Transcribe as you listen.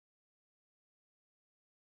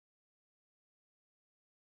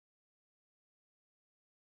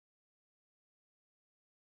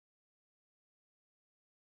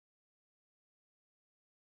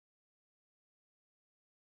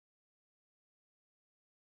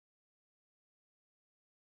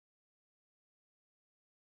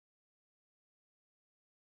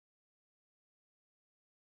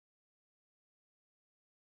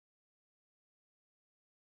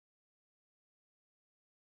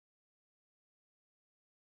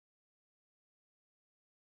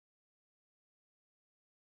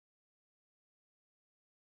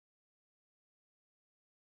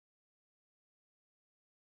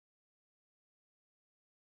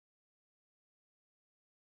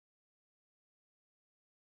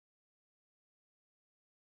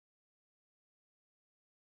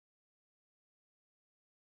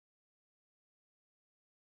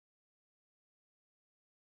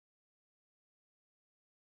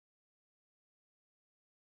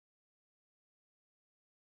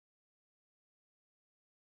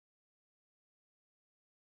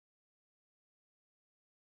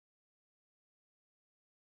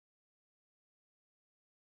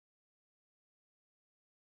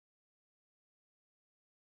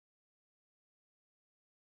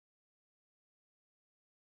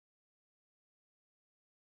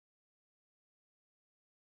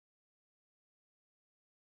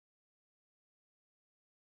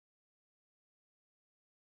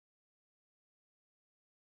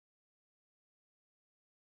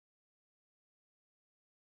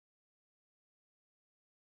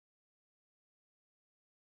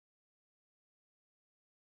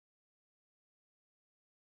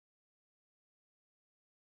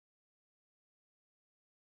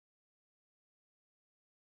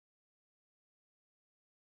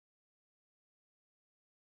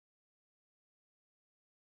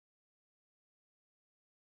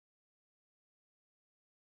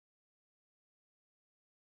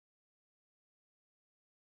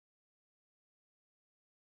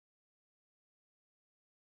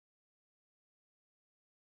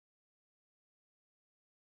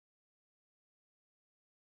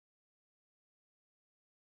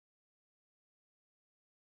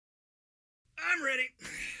I'm ready.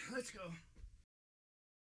 Let's go.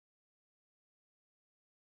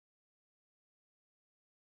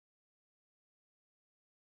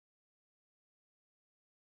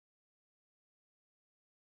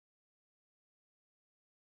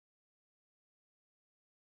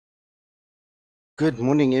 Good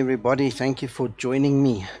morning, everybody. Thank you for joining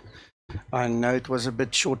me. I know it was a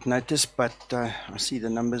bit short notice, but I see the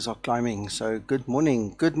numbers are climbing. So good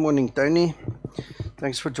morning. Good morning, Tony.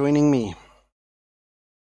 Thanks for joining me.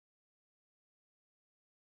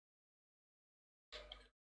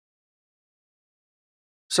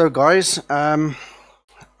 So guys, I'm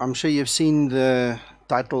sure you've seen the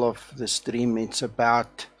title of the stream. It's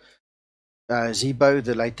about Zibo,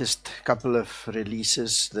 the latest couple of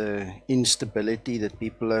releases, the instability that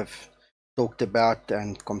people have talked about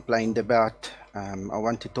and complained about. I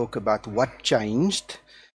want to talk about what changed,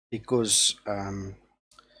 because I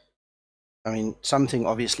mean, something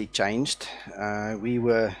obviously changed. I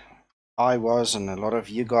was, and a lot of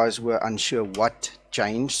you guys were unsure what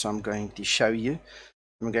changed. So I'm going to show you.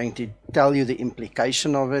 I'm going to tell you the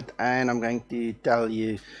implication of it, and I'm going to tell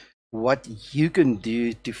you what you can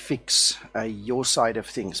do to fix your side of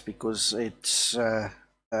things, because it's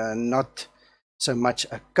not so much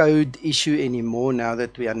a code issue anymore now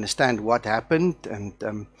that we understand what happened,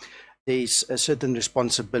 and there's a certain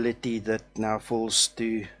responsibility that now falls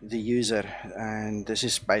to the user, and this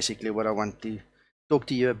is basically what I want to talk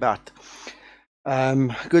to you about.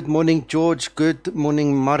 Good morning, George. Good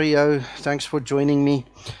morning, Mario. Thanks for joining me.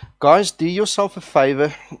 Guys, do yourself a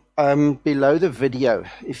favor. Below the video,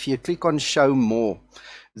 if you click on show more,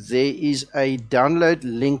 there is a download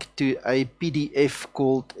link to a PDF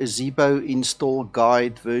called Zibo Install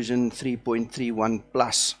Guide version 3.31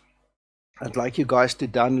 plus. I'd like you guys to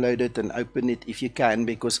download it and open it if you can,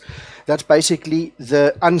 because that's basically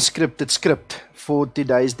the unscripted script for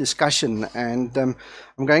today's discussion. And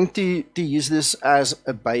I'm going to use this as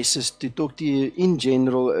a basis to talk to you in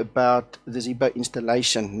general about the Zibo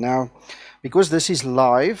installation. Now, because this is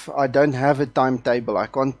live, I don't have a timetable. I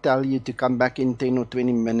can't tell you to come back in 10 or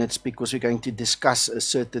 20 minutes because we're going to discuss a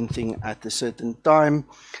certain thing at a certain time.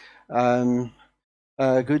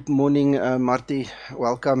 Good morning, Marty.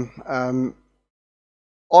 Welcome.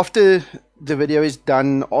 After the video is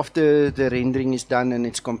done, after the rendering is done and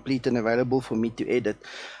it's complete and available for me to edit,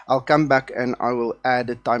 I'll come back and I will add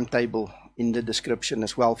a timetable in the description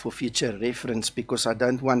as well for future reference, because I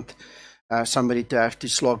don't want somebody to have to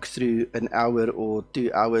slog through an hour or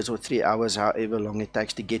 2 hours or 3 hours, however long it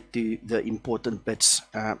takes to get to the important bits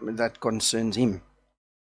that concerns him.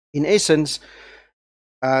 In essence,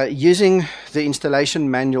 using the installation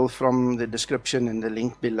manual from the description and the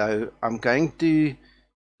link below, I'm going to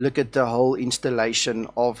look at the whole installation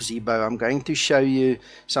of Zibo. I'm going to show you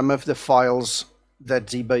some of the files that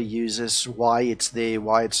Zibo uses, why it's there,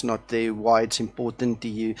 why it's not there, why it's important to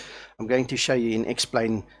you. I'm going to show you in X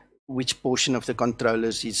Plane which portion of the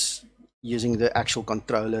controllers is using the actual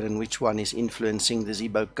controller and which one is influencing the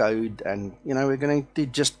Zibo code. And you know, we're going to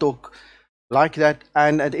just talk like that.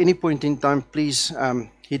 And at any point in time, please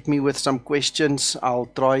hit me with some questions. I'll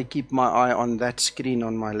try keep my eye on that screen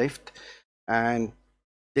on my left, and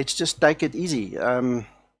let's just take it easy. I'm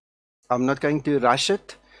not going to rush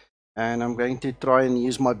it, and I'm going to try and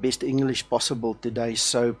use my best English possible today,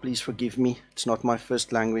 so please forgive me. It's not my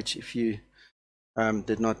first language, if you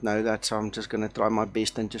did not know that, so I'm just going to try my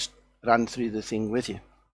best and just run through the thing with you.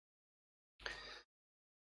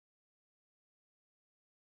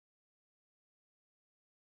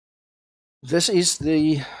 This is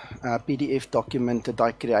the PDF document that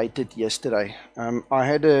I created yesterday. I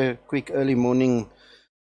had a quick early morning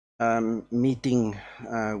meeting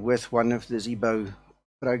with one of the Zibo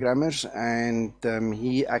programmers, and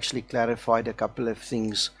he actually clarified a couple of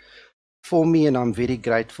things for me, and I'm very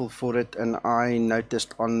grateful for it. And I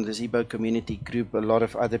noticed on the Zibo community group, a lot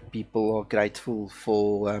of other people are grateful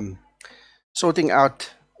for sorting out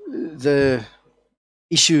the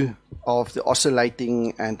issue of the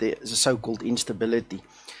oscillating and the so-called instability,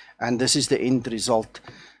 and this is the end result.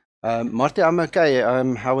 Marty, I'm okay.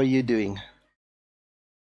 How are you doing?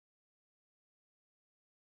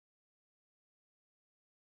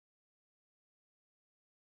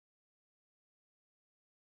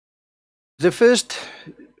 The first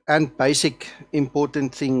and basic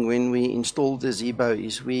important thing when we install the Zibo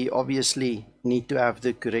is we obviously need to have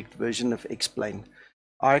the correct version of X Plane.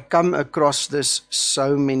 I come across this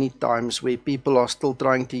so many times where people are still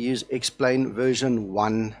trying to use X Plane version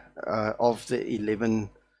 1 of the 11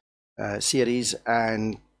 series,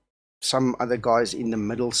 and some other guys in the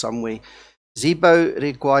middle somewhere. Zibo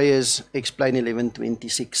requires X Plane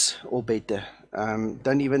 11.26 or better.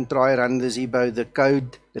 Don't even try run the Zibo. The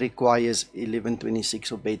code requires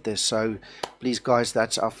 11.26 or better. So please guys,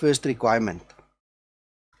 that's our first requirement.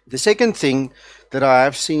 The second thing that I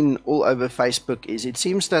have seen all over Facebook is it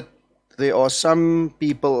seems that there are some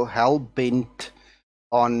people hell-bent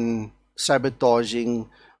on sabotaging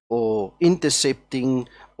or intercepting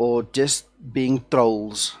or just being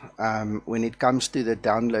trolls when it comes to the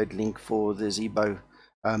download link for the Zibo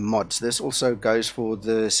mods. This also goes for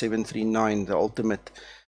the 739, the ultimate.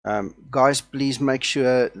 Guys, please make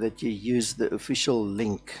sure that you use the official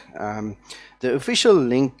link. The official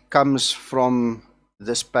link comes from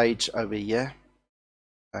this page over here.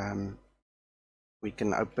 We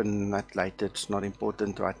can open that later, it's not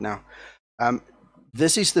important right now.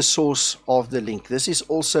 This is the source of the link. This is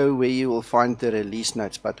also where you will find the release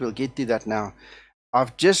notes, but we'll get to that now.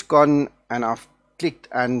 I've just gone and I've clicked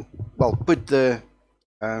and, well, put the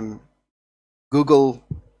Google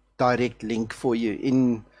direct link for you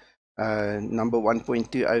in number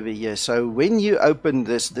 1.2 over here. So when you open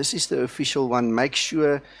this, this is the official one. Make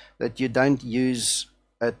sure that you don't use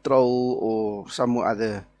a troll or some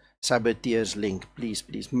other saboteur's link. Please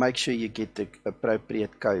make sure you get the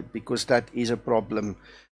appropriate code, because that is a problem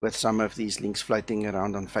with some of these links floating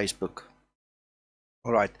around on Facebook.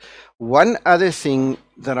 All right, one other thing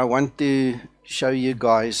that I want to show you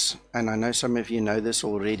guys, and I know some of you know this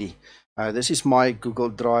already. This is my Google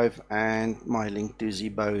Drive and my link to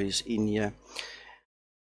Zibo is in here.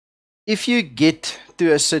 If you get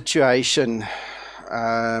to a situation,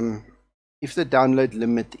 if the download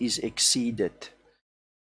limit is exceeded,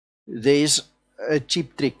 there's a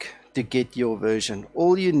cheap trick to get your version.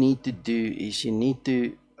 All you need to do is you need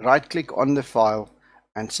to right click on the file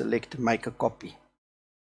and select make a copy.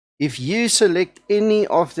 If you select any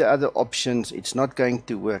of the other options, it's not going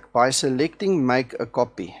to work. By selecting make a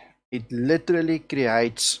copy, it literally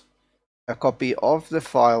creates a copy of the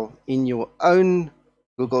file in your own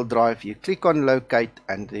Google Drive. You click on locate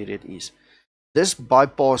and there it is. This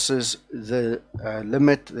bypasses the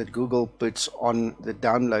limit that Google puts on the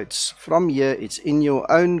downloads. From here, it's in your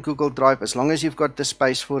own Google Drive. As long as you've got the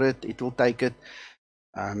space for it, it will take it.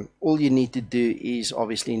 All you need to do is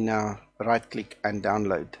obviously now right click and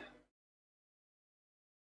download.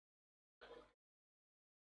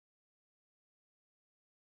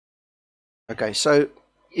 Okay, so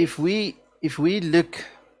if we look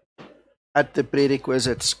at the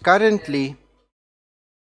prerequisites currently,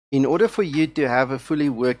 in order for you to have a fully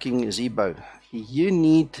working Zibo, you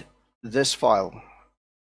need this file,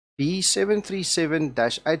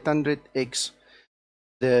 B737-800X,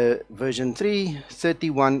 the version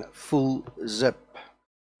 3.31 full zip.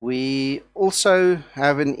 We also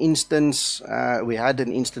have an instance, we had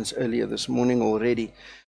an instance earlier this morning already,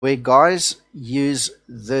 where guys use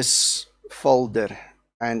this folder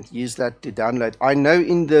and use that to download. I know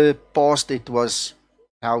in the past it was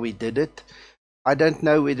how we did it. I don't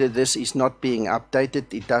know whether this is not being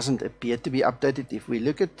updated. It doesn't appear to be updated. If we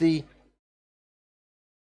look at the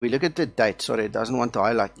date, sorry, it doesn't want to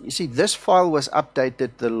highlight. You see, this file was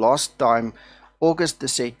updated the last time, August the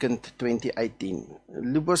 2nd, 2018.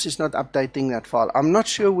 Lubos is not updating that file. I'm not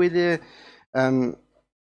sure whether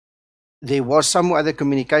there was some other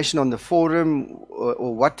communication on the forum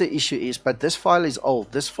or what the issue is, but this file is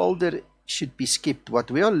old. This folder should be skipped. What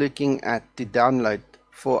we are looking at to download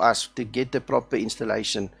for us to get the proper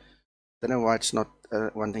installation. I don't know why it's not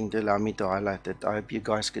wanting to allow me to highlight it. I hope you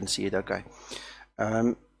guys can see it okay.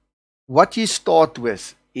 What you start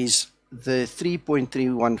with is the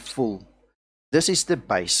 3.31 full. This is the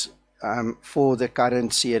base for the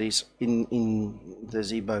current series in the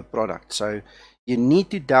Zibo product. So you need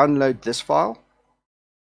to download this file.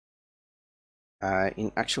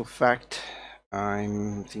 In actual fact,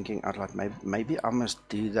 I'm thinking out loud, maybe I must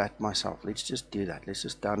do that myself. Let's just do that. Let's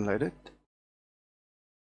just download it.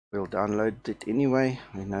 We'll download it anyway.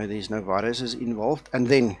 We know there's no viruses involved. And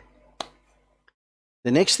then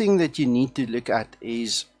the next thing that you need to look at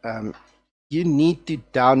is you need to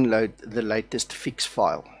download the latest fix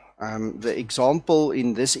file. The example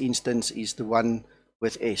in this instance is the one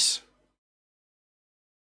with S.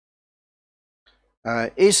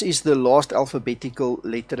 S is the last alphabetical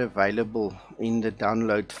letter available in the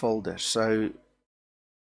download folder. So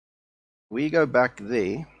we go back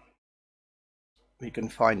there, we can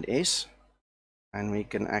find S and we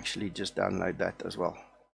can actually just download that as well.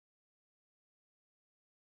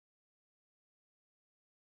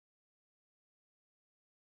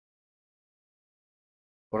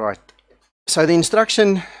 All right, so the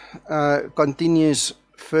instruction continues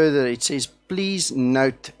further. It says, please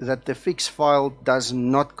note that the fix file does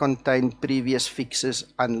not contain previous fixes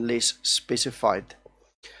unless specified.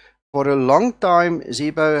 For a long time,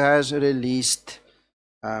 Zibo has released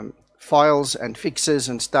files and fixes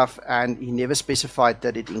and stuff, and he never specified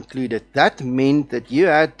that it included. That meant that you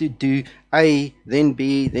had to do A, then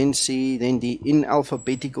B, then C, then D in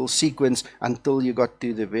alphabetical sequence until you got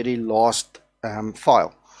to the very last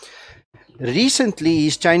file. Recently,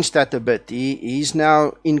 he's changed that a bit. He's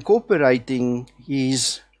now incorporating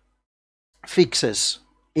his fixes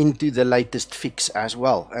into the latest fix as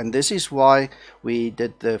well, and this is why we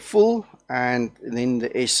did the full and then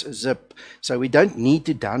the S zip, so we don't need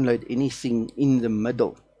to download anything in the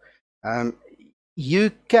middle.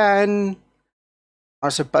 You can, I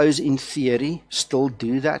suppose, in theory still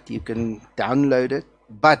do that. You can download it,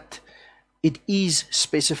 but it is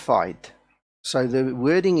specified, so the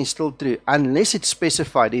wording is still true unless it's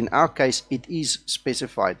specified. In our case, it is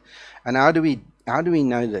specified. And how do we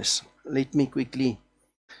know this? Let me quickly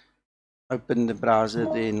open the browser,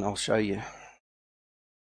 then I'll show you.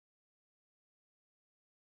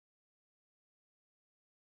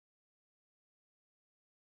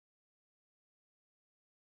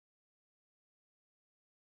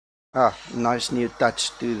 Nice new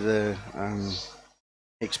touch to the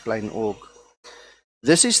X Plane org.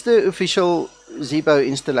 This is the official Zibo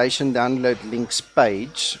installation download links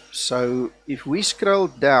page. So if we scroll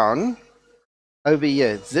down over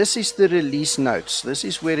here, this is the release notes. This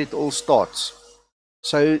is where it all starts.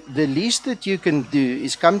 So the least that you can do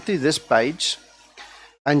is come to this page,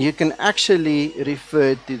 and you can actually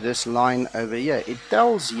refer to this line over here. It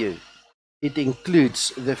tells you it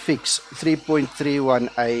includes the fix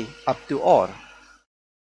 3.31A up to R.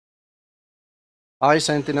 Hi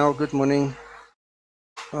Sentinel, good morning.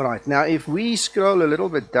 Alright, now if we scroll a little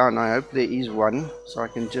bit down, I hope there is one, so I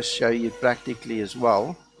can just show you practically as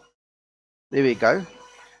well. There we go.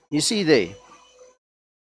 You see there,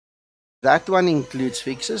 that one includes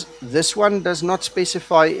fixes. This one does not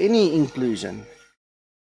specify any inclusion.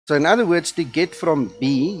 So in other words, to get from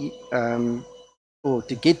B, or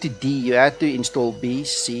to get to D, you had to install B,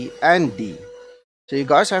 C, and D. So you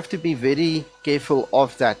guys have to be very careful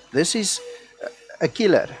of that. This is a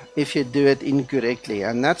killer if you do it incorrectly,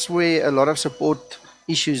 and that's where a lot of support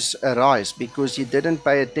issues arise, because you didn't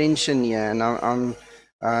pay attention here. And I'm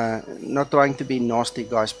not trying to be nasty,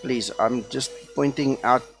 guys, please. I'm just pointing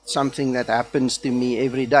out something that happens to me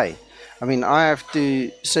every day. I mean, I have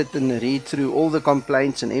to sit and read through all the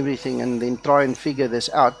complaints and everything and then try and figure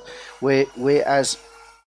this out, whereas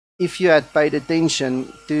if you had paid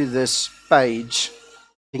attention to this page,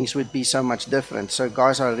 things would be so much different. So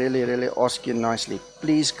guys, I really ask you nicely,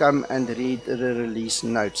 please come and read the release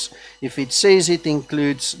notes. If it says it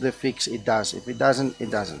includes the fix, it does. If it doesn't,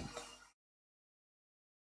 it doesn't.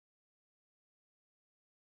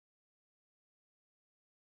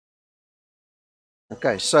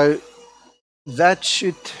 Okay, so that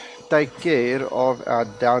should take care of our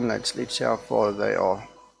downloads. Let's see how far they are.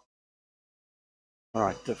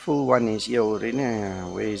 Alright, the full one is here already.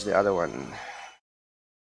 Where is the other one?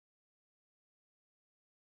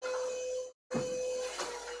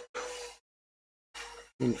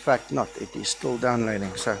 In fact, not. It is still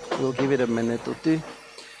downloading, so we'll give it a minute or two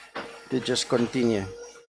to just continue.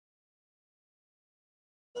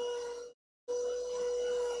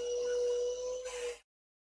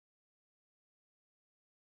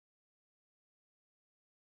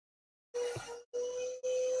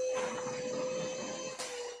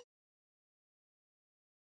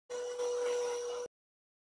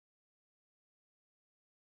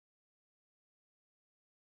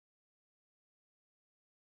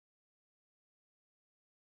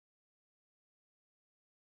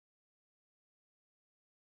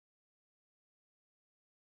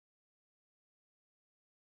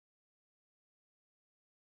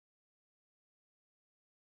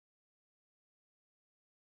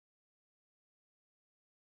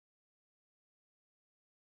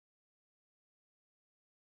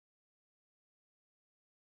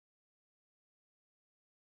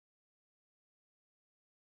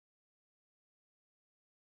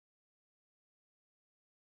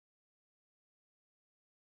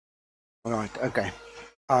 Alright, okay.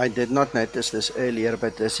 I did not notice this earlier,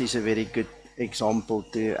 but this is a very good example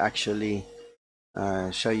to actually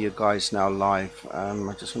show you guys now live. I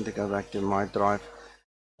just want to go back to my drive.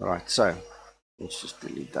 Alright, so let's just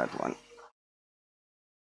delete that one.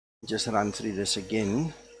 Just run through this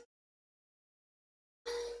again.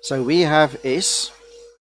 So we have S.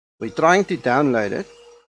 We're trying to download it,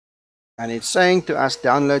 and it's saying to us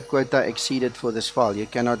download quota exceeded for this file. You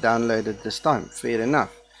cannot download it this time. Fair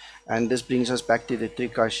enough. And this brings us back to the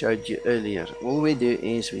trick I showed you earlier. All we do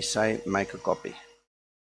is we say make a copy.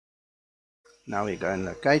 Now we go and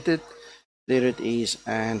locate it. There it is,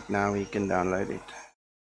 and now we can download it.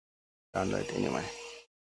 Download anyway.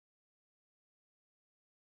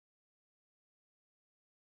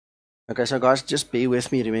 Okay, so guys, just bear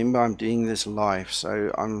with me. Remember, I'm doing this live,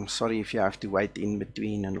 so I'm sorry if you have to wait in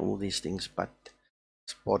between and all these things, but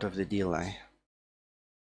it's part of the deal, eh?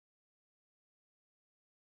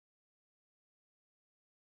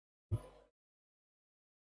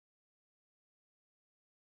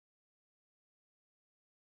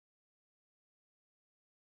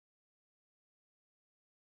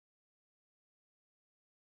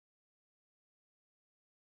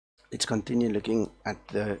 Let's continue looking at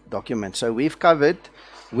the document. So we've covered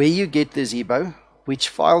where you get the Zibo, which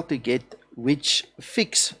file to get, which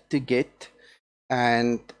fix to get,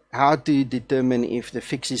 and how to determine if the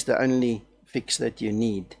fix is the only fix that you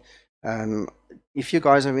need. If you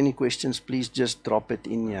guys have any questions, please just drop it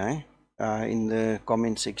in here in the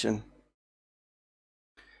comment section.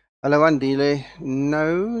 Hello Andile.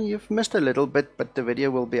 No, you've missed a little bit, but the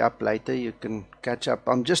video will be up later. You can catch up.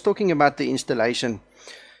 I'm just talking about the installation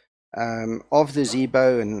of the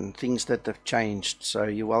Zibo and things that have changed, so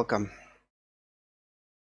you're welcome.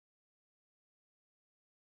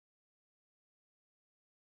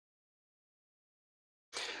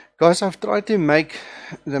 Guys, I've tried to make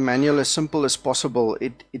the manual as simple as possible.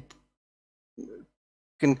 It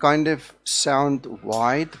can kind of sound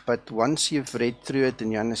wide, but once you've read through it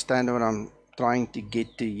and you understand what I'm trying to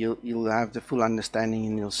get to, you'll have the full understanding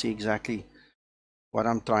and you'll see exactly what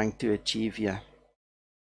I'm trying to achieve here.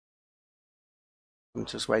 I'm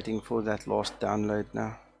just waiting for that last download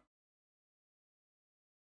now.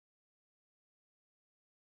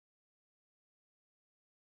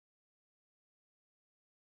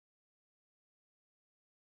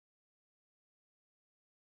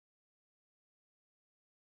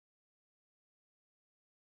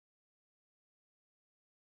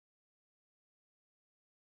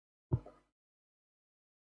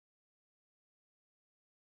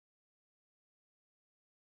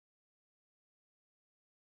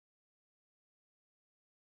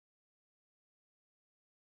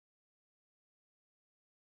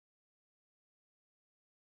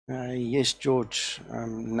 Yes, George,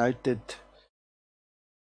 noted.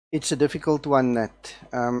 It's a difficult one that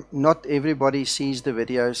not everybody sees the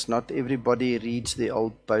videos, not everybody reads the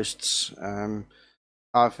old posts.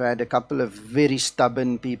 I've had a couple of very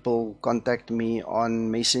stubborn people contact me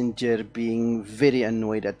on Messenger being very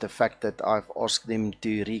annoyed at the fact that I've asked them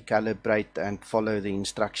to recalibrate and follow the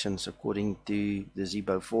instructions according to the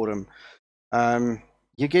Zibo forum.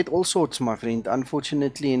 You get all sorts, my friend,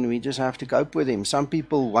 unfortunately, and we just have to cope with them. Some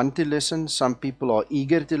people want to listen, some people are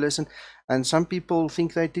eager to listen, and some people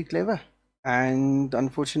think they're too clever. And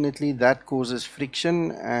unfortunately, that causes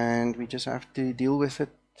friction, and we just have to deal with it,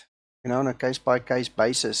 you know, on a case-by-case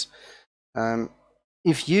basis.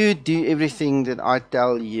 If you do everything that I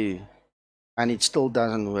tell you, and it still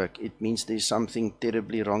doesn't work, it means there's something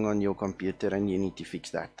terribly wrong on your computer, and you need to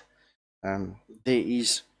fix that. There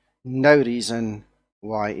is no reason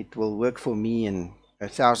why it will work for me and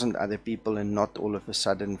 1,000 other people and not all of a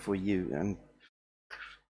sudden for you. And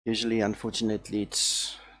usually, unfortunately,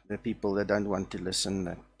 it's the people that don't want to listen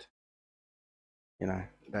that, you know,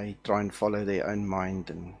 they try and follow their own mind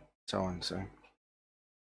and so on. So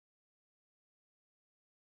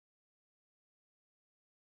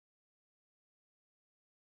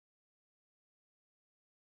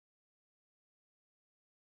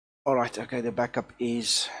all right, okay, the backup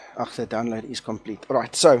is, the download is complete. All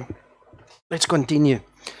right, so let's continue.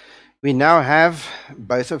 We now have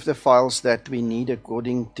both of the files that we need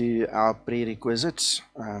according to our prerequisites.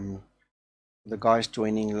 The guys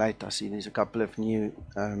joining late, I see there's a couple of new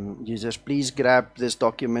users. Please grab this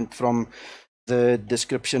document from the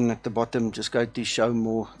description at the bottom. Just go to show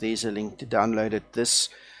more, there's a link to download it. This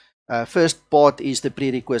first part is the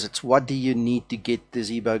prerequisites. What do you need to get the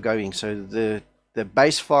Zibo going? So the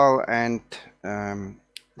base file and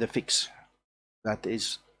the fix, that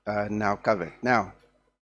is now covered. Now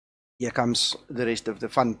here comes the rest of the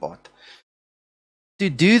fun part. To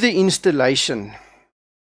do the installation,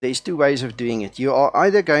 there's two ways of doing it. You are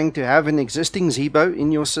either going to have an existing Zibo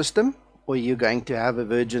in your system, or you're going to have a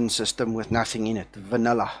virgin system with nothing in it,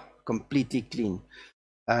 vanilla, completely clean.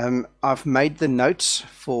 I've made the notes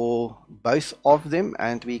for both of them,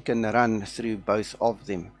 and we can run through both of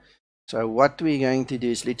them. So what we're going to do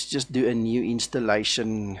is, let's just do a new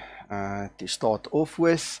installation to start off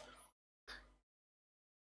with.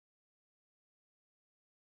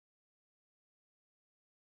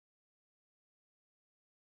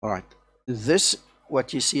 All right, this,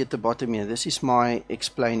 what you see at the bottom here, this is my X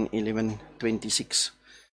Plane 11.26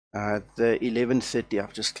 The 11.30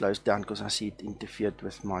 I've just closed down because I see it interfered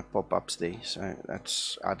with my pop-ups there, so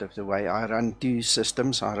that's out of the way. I run two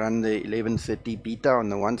systems. I run the 11.30 beta on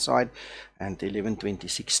the one side and the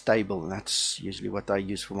 11.26 stable. That's usually what I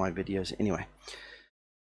use for my videos anyway.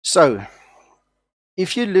 So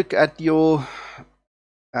if you look at your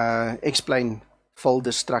X Plane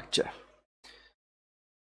folder structure,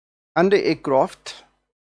 under aircraft,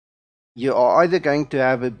 you are either going to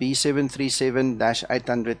have a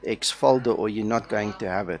B737-800X folder or you're not going to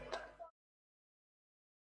have it.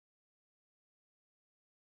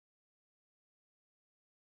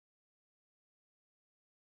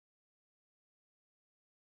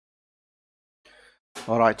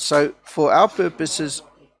 Alright, so for our purposes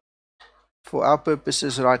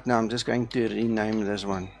right now, I'm just going to rename this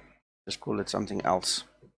one. Just call it something else.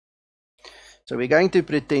 So we're going to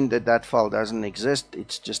pretend that that file doesn't exist.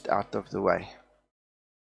 It's just out of the way.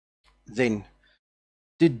 Then,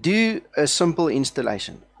 to do a simple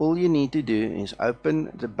installation, all you need to do is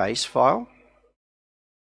open the base file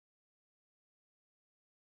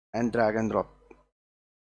and drag and drop.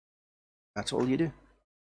 That's all you do.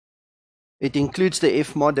 It includes the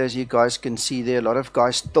Fmod, as you guys can see there. A lot of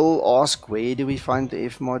guys still ask, where do we find the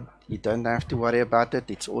Fmod? You don't have to worry about it.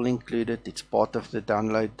 It's all included. It's part of the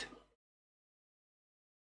download.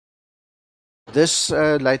 This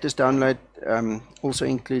latest download also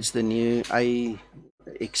includes the new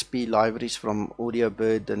XP libraries from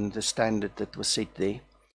AudioBird and the standard that was set there.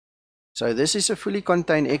 So this is a fully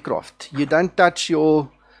contained aircraft. You don't touch your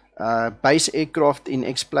base aircraft in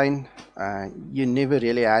X Plane. You never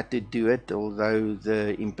really had to do it, although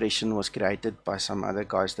the impression was created by some other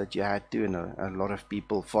guys that you had to, and a lot of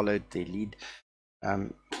people followed their lead.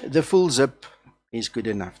 The full zip is good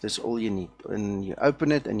enough. That's all you need. And you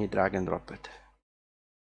open it and you drag and drop it.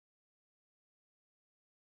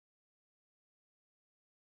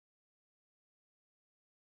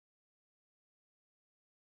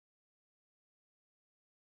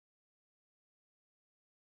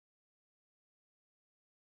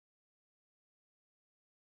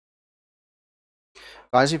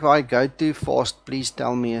 Guys, if I go too fast, please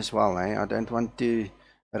tell me as well. I don't want to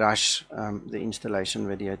rush the installation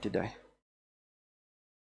video today.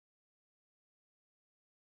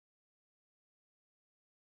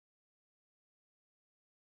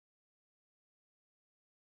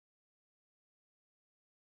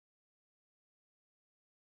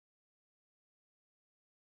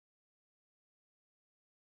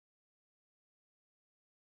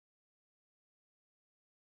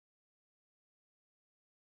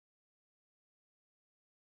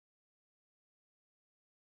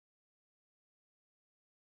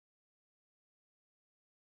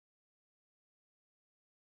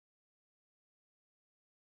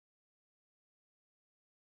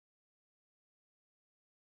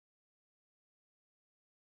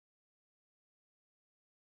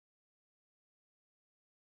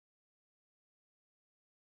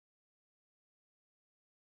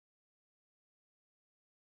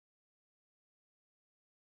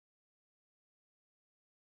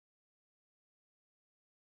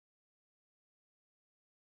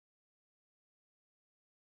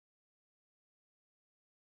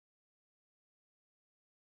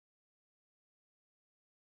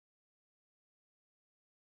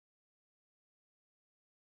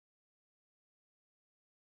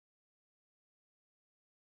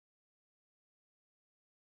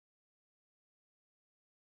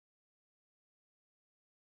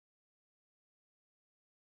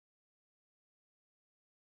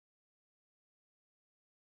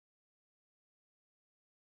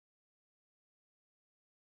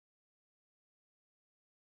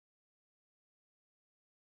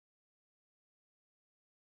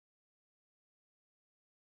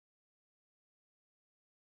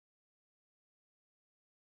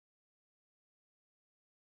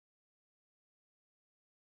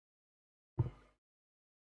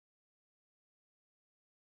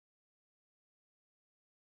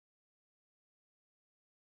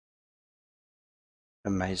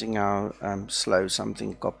 Amazing how slow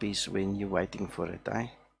something copies when you're waiting for it, eh?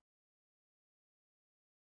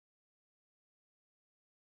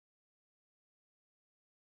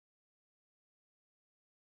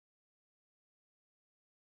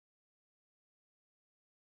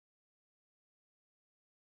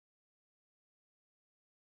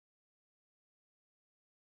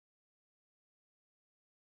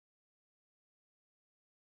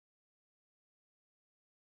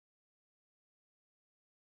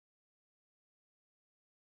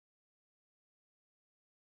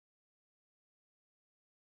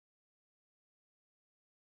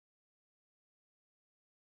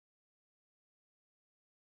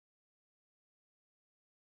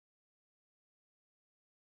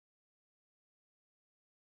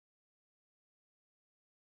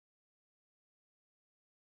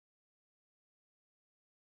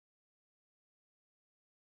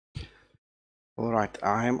 Alright,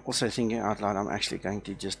 I am also thinking out loud, I'm actually going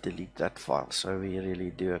to just delete that file, so we really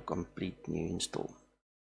do a complete new install.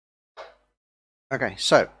 Okay,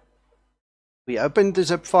 so we opened the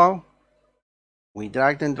zip file, we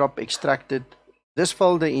dragged and drop extracted this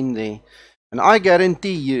folder in there, and I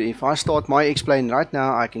guarantee you, if I start my X Plane right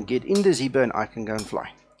now, I can get in the Zibo and I can go and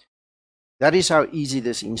fly. That is how easy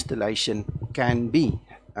this installation can be.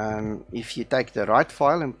 If you take the right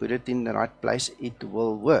file and put it in the right place, it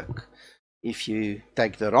will work. If you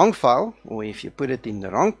take the wrong file, or if you put it in the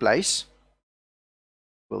wrong place,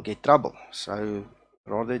 we'll get trouble. So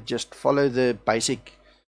rather just follow the basic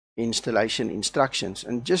installation instructions.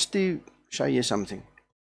 And just to show you something,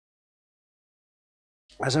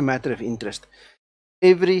 as a matter of interest,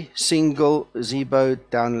 every single Zibo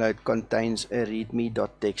download contains a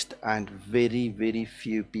readme.txt, and very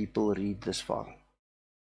few people read this file.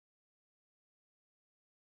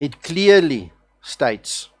 It clearly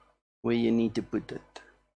states where you need to put it.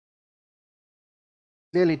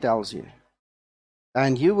 Clearly tells you.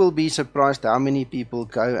 And you will be surprised how many people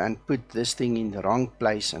go and put this thing in the wrong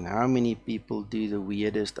place, and how many people do the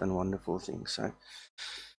weirdest and wonderful things. So,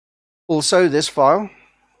 also, this file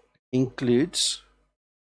includes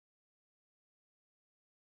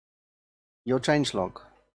your changelog.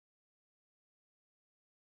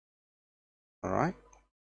 Alright.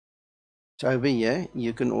 So over here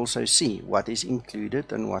you can also see what is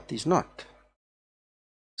included and what is not.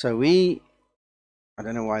 So I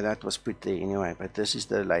don't know why that was put there anyway, but this is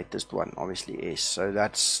the latest one, obviously S. So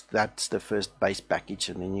that's the first base package,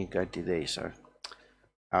 and then you go to there. So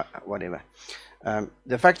whatever.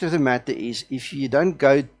 The fact of the matter is, if you don't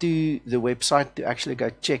go to the website to actually go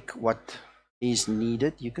check what is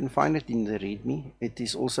needed, you can find it in the README. It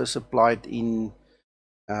is also supplied in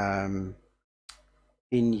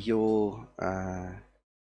your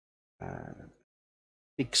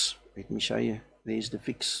fix. Let me show you. There's the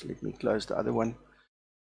fix. Let me close the other one.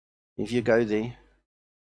 If you go there,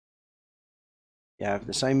 you have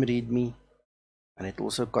the same README, and it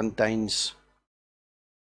also contains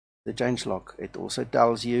the changelog. It also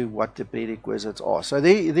tells you what the prerequisites are. So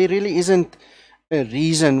there really isn't a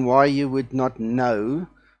reason why you would not know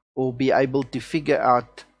or be able to figure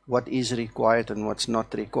out what is required and what's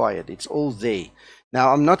not required. It's all there.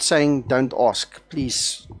 Now, I'm not saying don't ask.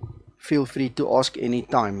 Please feel free to ask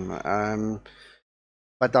anytime.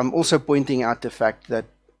 But I'm also pointing out the fact that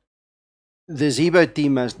the Zibo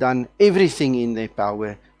team has done everything in their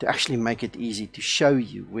power to actually make it easy to show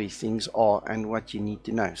you where things are and what you need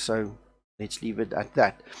to know. So let's leave it at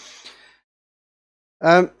that.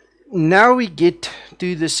 Now we get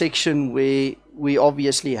to the section where we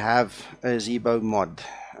obviously have a Zibo mod.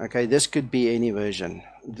 Okay, this could be any version.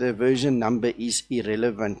 The version number is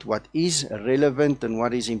irrelevant. What is relevant and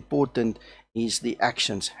what is important is the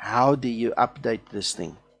actions. How do you update this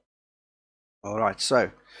thing? Alright,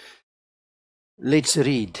 so let's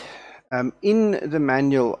read. In the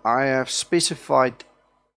manual, I have specified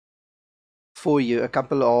for you a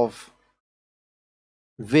couple of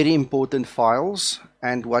very important files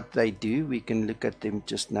and what they do. We can look at them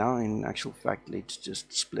just now. In actual fact, let's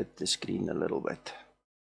just split the screen a little bit.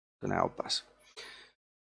 It's going to help us.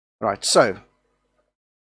 Right, so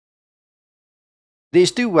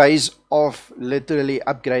there's two ways of literally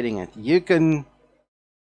upgrading it. You can,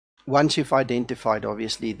 once you've identified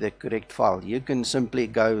obviously the correct file, you can simply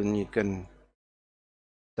go and you can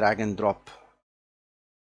drag and drop.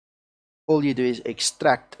 All you do is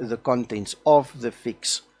extract the contents of the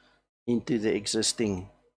fix into the existing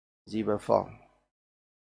Zibo file.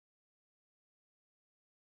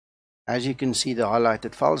 As you can see, the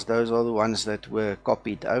highlighted files, those are the ones that were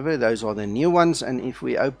copied over. Those are the new ones, and if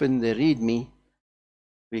we open the README,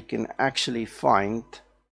 we can actually find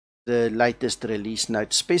the latest release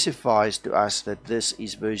note specifies to us that this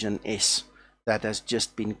is version S that has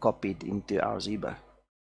just been copied into our Zibo.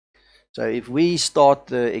 So if we start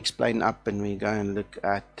the X Plane up and we go and look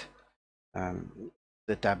at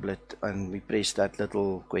the tablet and we press that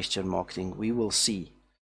little question mark thing, we will see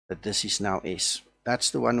that this is now S.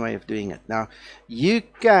 That's the one way of doing it. Now, you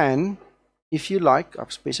can, if you like,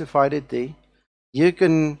 I've specified it there, you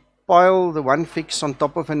can pile the one fix on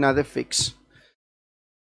top of another fix.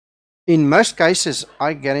 In most cases,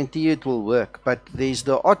 I guarantee you it will work, but there's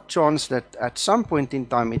the odd chance that at some point in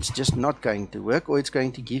time it's just not going to work, or it's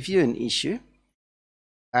going to give you an issue.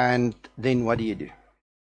 And then what do?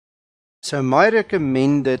 So my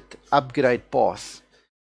recommended upgrade path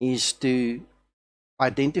is to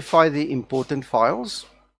identify the important files,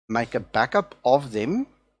 make a backup of them,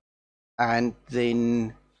 and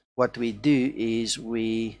then what we do is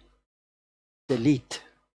we delete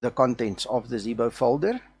the contents of the Zibo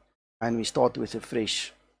folder, and we start with a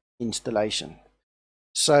fresh installation.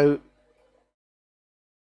 So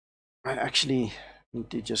I actually need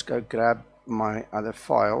to just go grab my other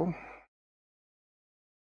file.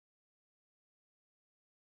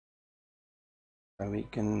 So we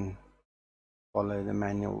can follow the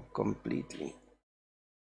manual completely.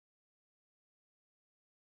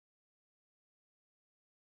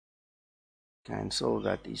 Cancel,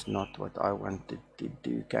 that is not what I wanted to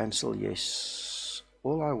do. Cancel, yes.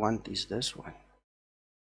 All I want is this one.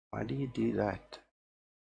 Why do you do that?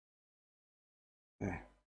 Yeah,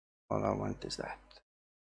 all I want is that.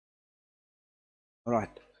 All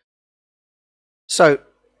right. So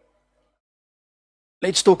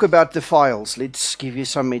let's talk about the files. Let's give you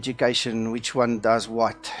some education which one does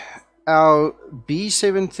what. Our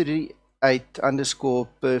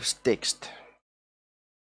B738_perfs text.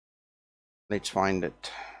 Let's find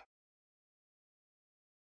it.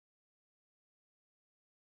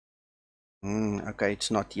 Okay, it's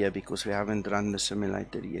not here because we haven't run the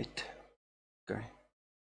simulator yet. Okay.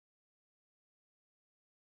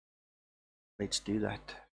 Let's do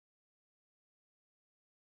that.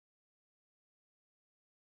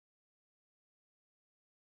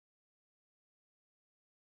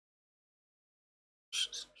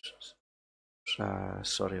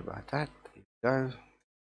 Sorry about that. There we go.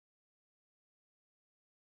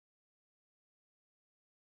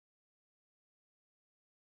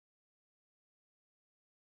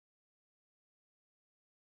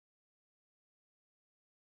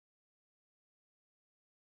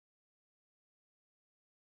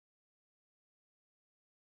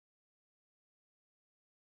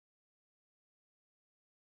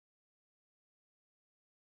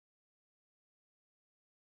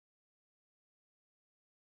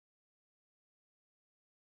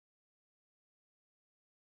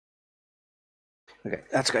 Okay,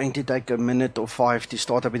 that's going to take a minute or 5 to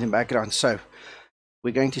start up in the background. So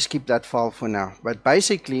we're going to skip that file for now. But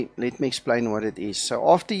basically, let me explain what it is. So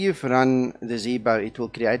after you've run the Zibo, it will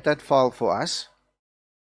create that file for us.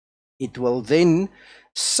 It will then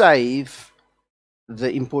save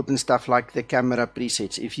the important stuff like the camera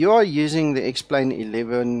presets. If you are using the X Plane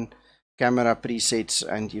 11 camera presets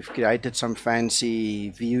and you've created some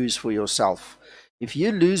fancy views for yourself, if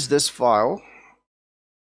you lose this file,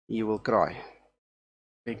 you will cry,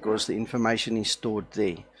 because the information is stored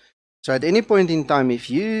there. So at any point in time, if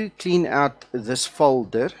you clean out this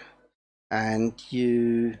folder and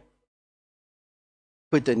you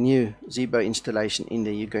put a new Zibo installation in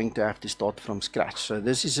there, you're going to have to start from scratch. So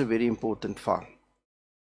this is a very important file.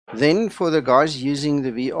 Then for the guys using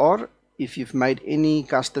the VR, if you've made any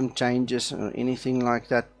custom changes or anything like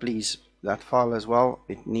that, please, that file as well,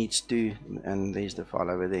 it needs to, and there's the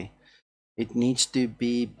file over there, it needs to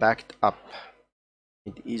be backed up.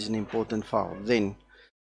 It is an important file. Then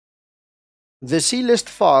the CList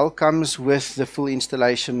file comes with the full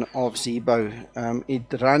installation of Zibo.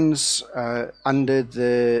 It runs under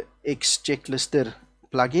the X Checklister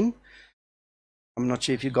plugin. I'm not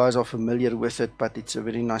sure if you guys are familiar with it, but it's a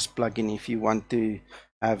very nice plugin if you want to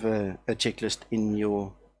have a checklist in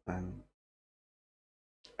your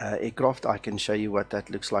aircraft. I can show you what that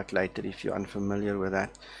looks like later if you're unfamiliar with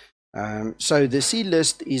that. So the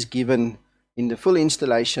CList is given in the full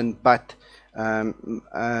installation, but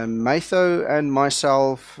Matho and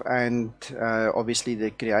myself and obviously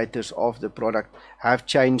the creators of the product have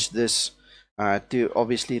changed this to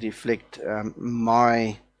obviously reflect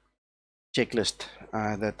my checklist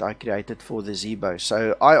that I created for the Zibo.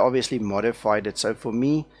 So I obviously modified it. So for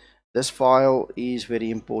me, this file is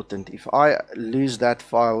very important. If I lose that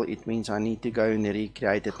file, it means I need to go and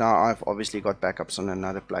recreate it. Now I've obviously got backups on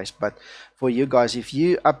another place, but for you guys, if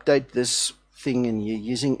you update this thing and you're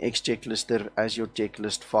using X Checklister as your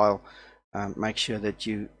checklist file, make sure that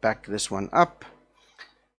you back this one up.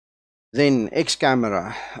 Then X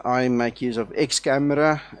camera, I make use of X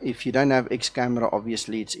camera. If you don't have X camera,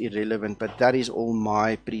 obviously it's irrelevant, but that is all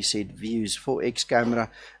my preset views for X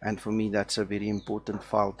camera, and for me that's a very important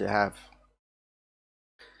file to have.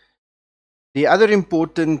 The other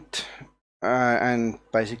important and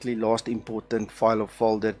basically last important file or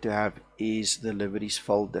folder to have is the liveries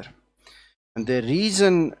folder. And the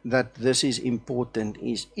reason that this is important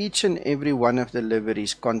is each and every one of the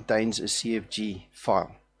liveries contains a CFG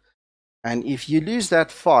file. And if you lose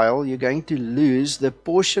that file, you're going to lose the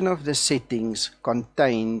portion of the settings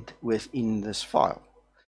contained within this file.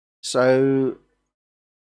 So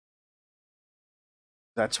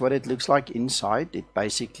that's what it looks like inside. It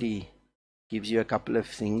basically gives you a couple of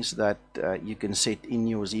things that you can set in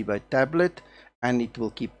your Zibo tablet, and it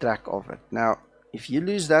will keep track of it. Now, if you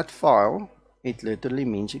lose that file, it literally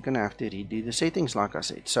means you're going to have to redo the settings, like I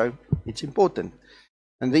said. So it's important.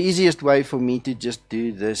 And the easiest way for me to just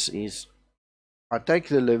do this is I take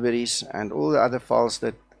the liveries and all the other files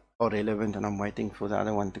that are relevant, and I'm waiting for the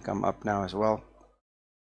other one to come up now as well.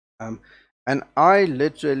 And I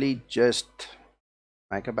literally just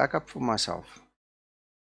make a backup for myself.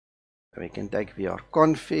 So we can take VR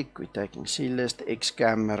config, we're taking CList, X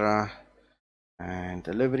camera, and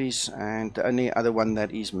deliveries, and the only other one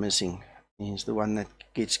that is missing is the one that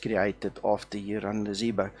gets created after you run the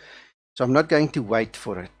Zibo. So I'm not going to wait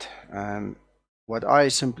for it. What I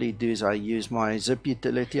simply do is I use my zip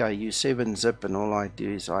utility. I use 7-zip, and all I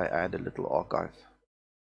do is I add a little archive.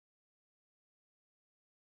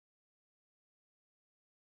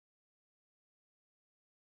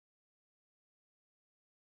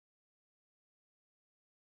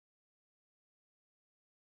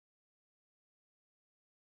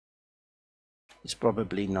 It's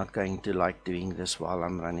probably not going to like doing this while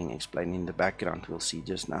I'm running X Plane in the background. We'll see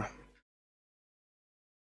just now.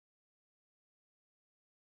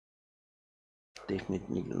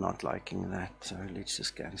 Definitely not liking that, so let's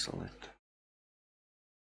just cancel it.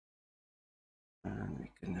 And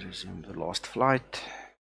we can resume the last flight.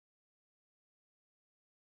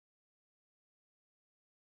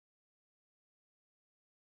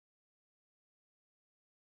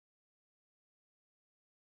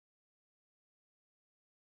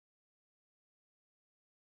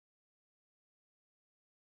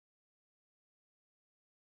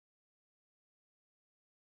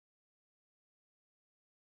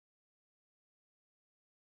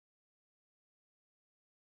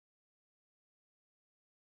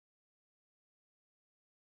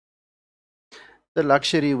 The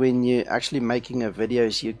luxury when you're actually making a video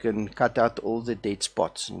is you can cut out all the dead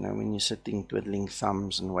spots, you know, when you're sitting twiddling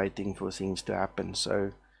thumbs and waiting for things to happen.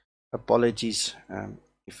 So apologies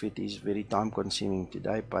if it is very time consuming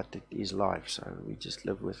today, but it is live, so we just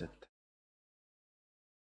live with it.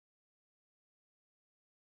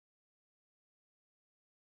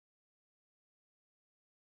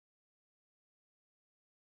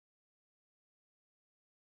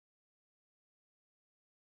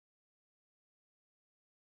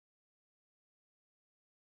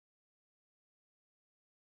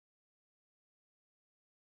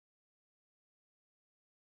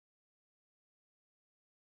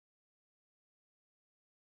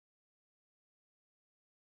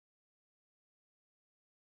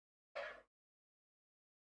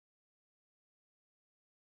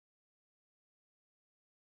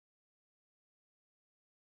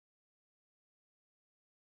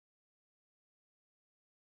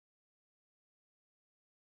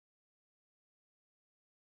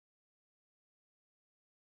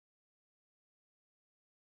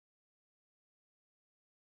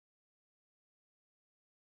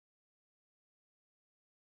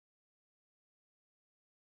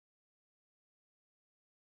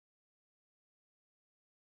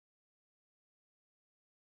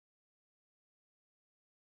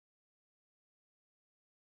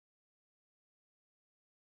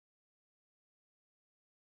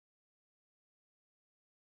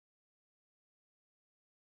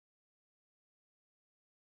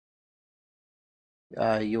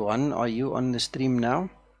 Johan, are you on the stream now?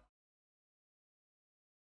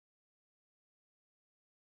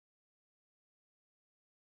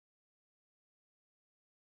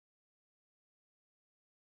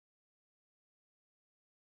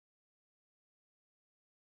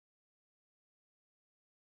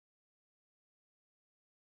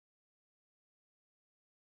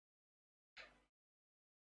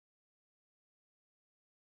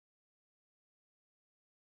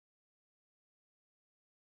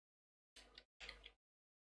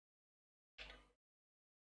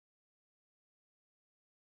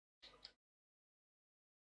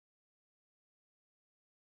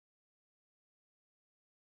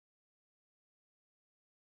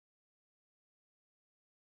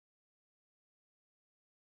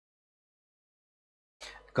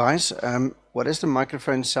 Guys, what does the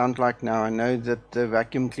microphone sound like now? I know that the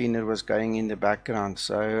vacuum cleaner was going in the background,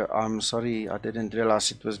 so I'm sorry, I didn't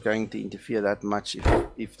realize it was going to interfere that much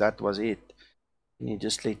if that was it. Can you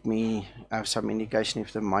just let me have some indication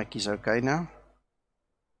if the mic is okay now?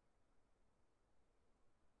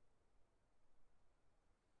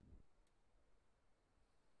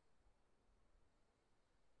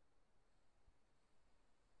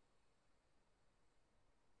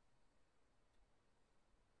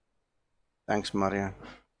 Thanks, Maria.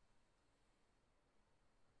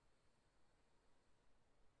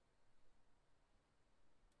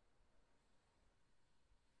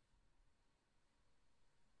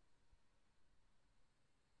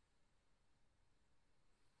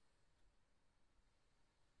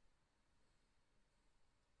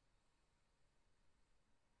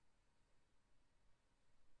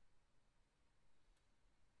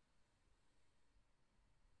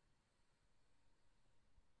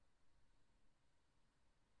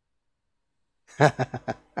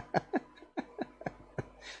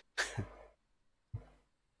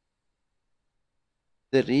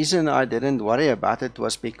 The reason I didn't worry about it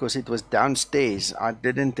was because it was downstairs. I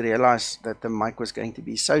didn't realize that the mic was going to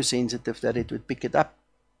be so sensitive that it would pick it up.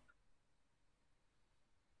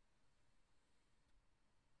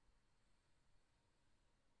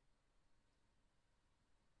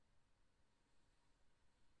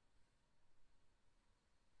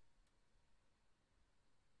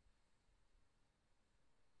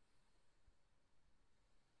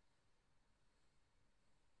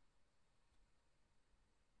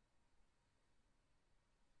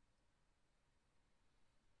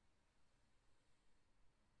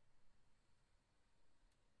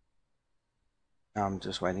 I'm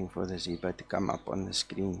just waiting for the Zibo to come up on the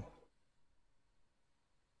screen.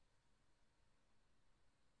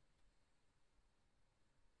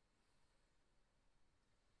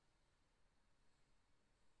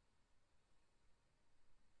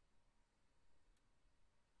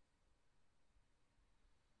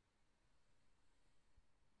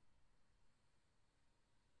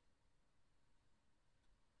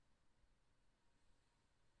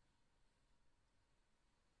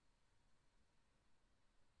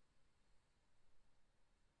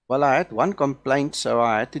 Well, I had one complaint, so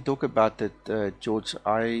I had to talk about it, George.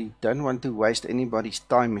 I don't want to waste anybody's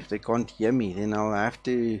time. If they can't hear me, then I'll have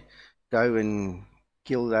to go and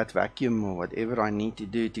kill that vacuum or whatever I need to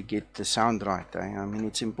do to get the sound right. I mean,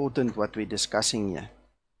 it's important what we're discussing here.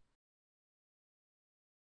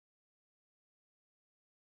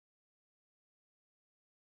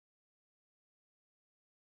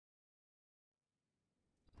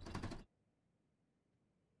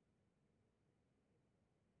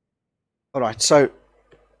 Alright, so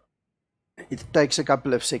it takes a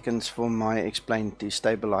couple of seconds for my X Plane to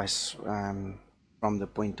stabilize from the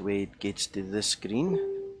point where it gets to this screen.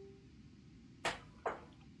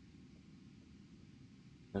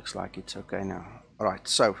 Looks like it's okay now. Alright,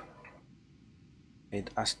 so let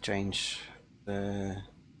us change the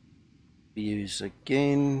views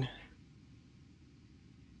again.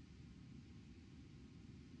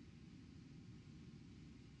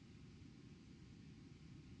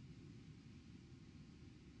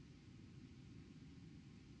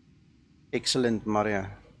 Excellent, Mario.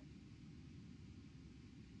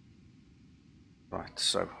 Right,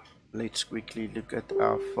 so let's quickly look at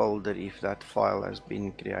our folder if that file has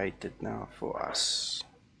been created now for us.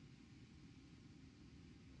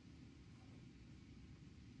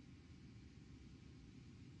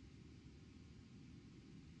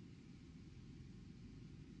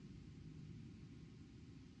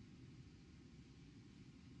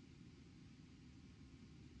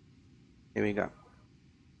 Here we go.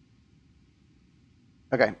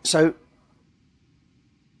 Okay, so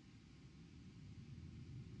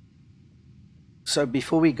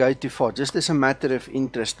before we go too far, just as a matter of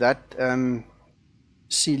interest, that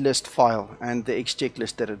C-list file and the X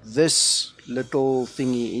checklister, this little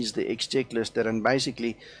thingy is the X checklister, and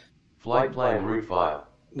basically flight plan root file.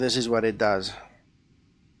 This is what it does.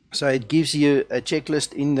 So it gives you a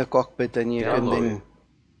checklist in the cockpit, and you can then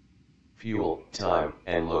fuel, time,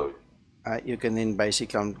 and load. You can then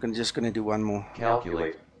basically, I'm just going to do one more.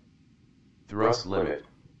 Calculate thrust limit.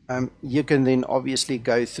 You can then obviously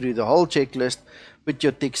go through the whole checklist, put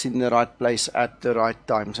your ticks in the right place at the right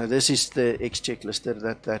time. So this is the X checklister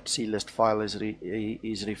that C-list file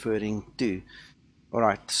is referring to.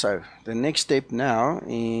 Alright, so the next step now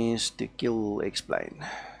is to kill X Plane.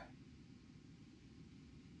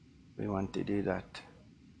 We want to do that.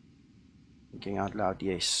 Thinking out loud,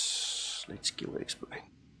 yes. Let's kill X Plane.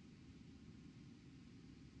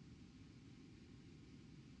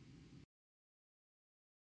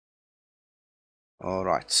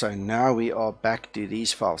 Alright, so now we are back to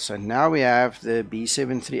these files. So now we have the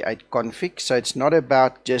B738 config. So it's not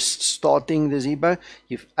about just starting the Zibo.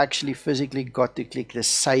 You've actually physically got to click the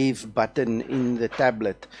save button in the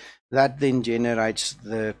tablet. That then generates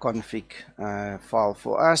the config file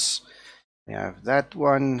for us. We have that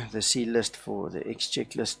one, the C list for the X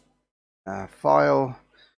checklist file,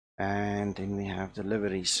 and then we have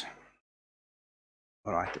deliveries.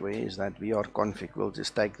 Alright, where is that VR config? We'll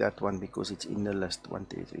just take that one because it's in the list 1,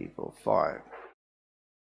 2, 3, 4, 5.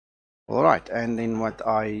 Alright, and then what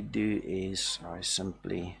I do is I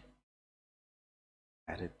simply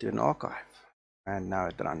add it to an archive, and now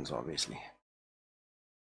it runs obviously.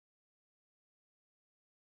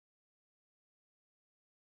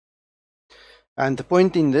 And the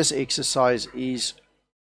point in this exercise is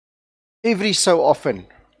every so often,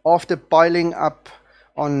 after piling up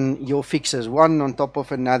on your fixes, one on top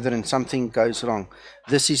of another, and something goes wrong.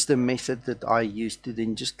 This is the method that I use to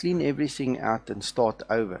then just clean everything out and start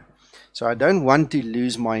over. So I don't want to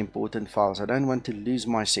lose my important files. I don't want to lose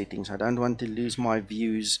my settings. I don't want to lose my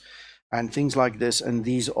views and things like this. And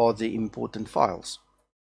these are the important files.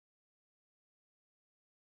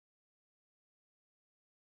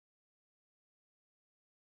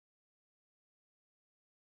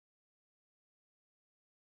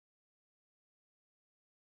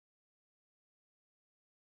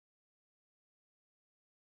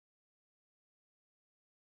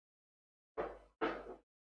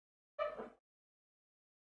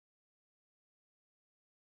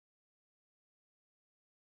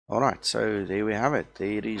 Alright, so there we have it.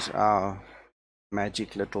 There is our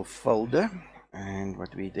magic little folder. And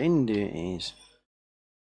what we then do is,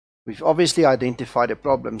 we've obviously identified a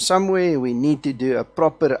problem somewhere. We need to do a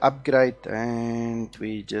proper upgrade, and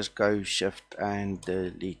we just go shift and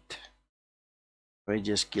delete. We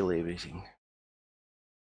just kill everything.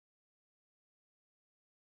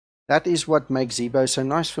 That is what makes Zibo so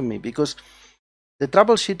nice for me, because the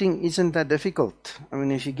troubleshooting isn't that difficult. I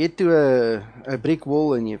mean, if you get to a brick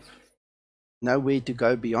wall and you've nowhere to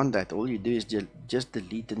go beyond that, all you do is just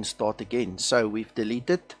delete and start again. So we've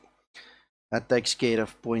deleted. That takes care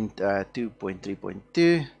of point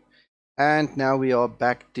 2.3.2. And now we are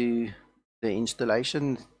back to the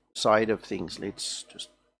installation side of things. Let's just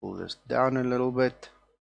pull this down a little bit.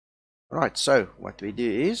 Right, so what we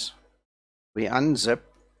do is we unzip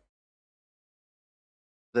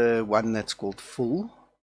the one that's called full.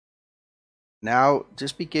 Now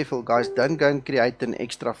just be careful, guys, don't go and create an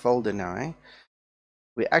extra folder now.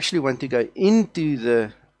 We actually want to go into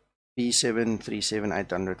the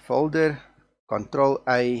P737800 folder, Control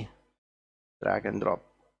A, drag and drop.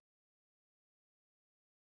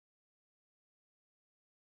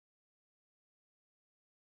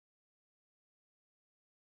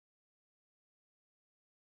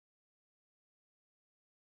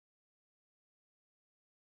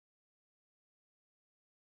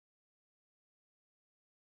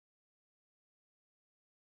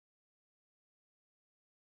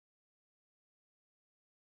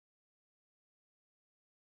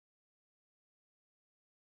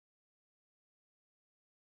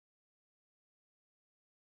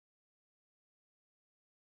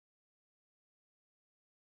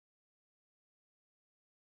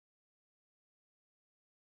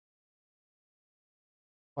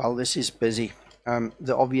 While this is busy,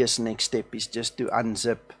 the obvious next step is just to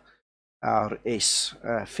unzip our S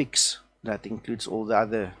fix. That includes all the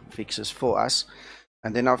other fixes for us.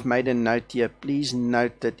 And then I've made a note here. Please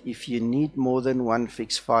note that if you need more than one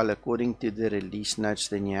fix file according to the release notes,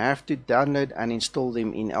 then you have to download and install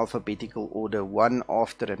them in alphabetical order, one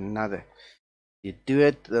after another. If you do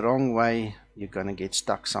it the wrong way, you're going to get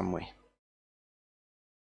stuck somewhere.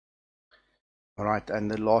 Alright, and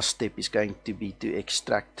the last step is going to be to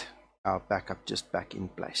extract our backup just back in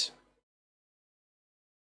place.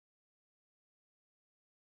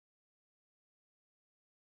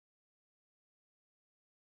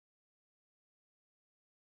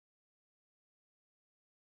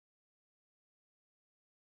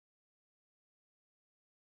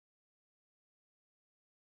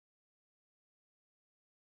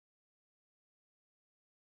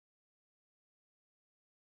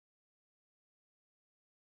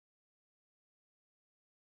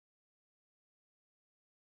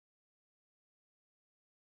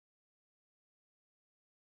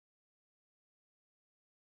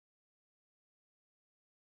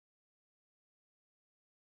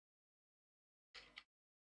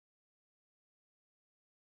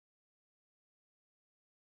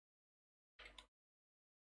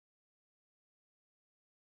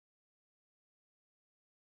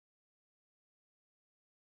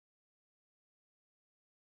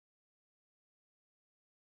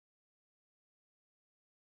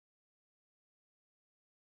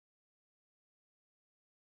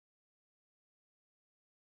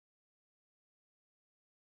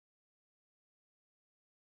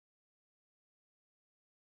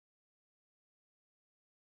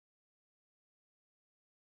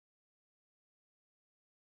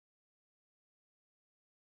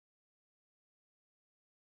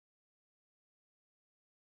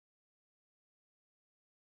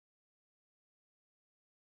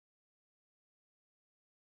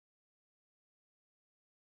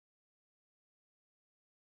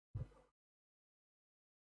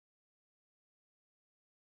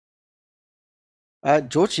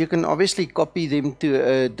 George, you can obviously copy them to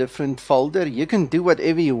a different folder. You can do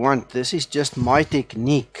whatever you want. This is just my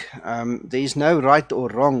technique. There's no right or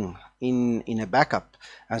wrong. in a backup.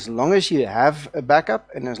 As long as you have a backup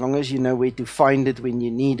and as long as you know where to find it when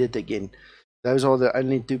you need it again. Those are the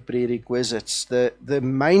only two prerequisites. The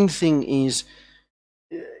main thing is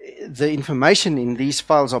the information in these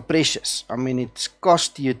files are precious. I mean, it's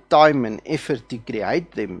cost you time and effort to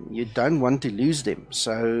create them. You don't want to lose them.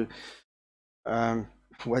 So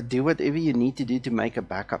do whatever you need to do to make a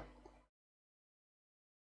backup.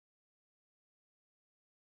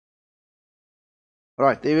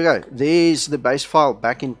 Right, there we go. There's the base file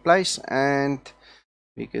back in place, and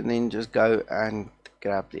we can then just go and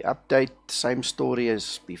grab the update. Same story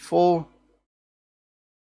as before.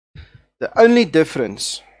 The only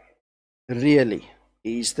difference really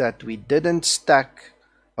is that we didn't stack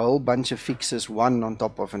a whole bunch of fixes one on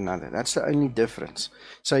top of another. That's the only difference.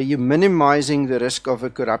 So you're minimizing the risk of a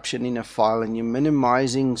corruption in a file, and you're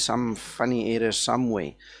minimizing some funny errors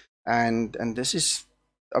somewhere. And this is,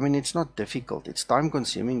 I mean, it's not difficult. It's time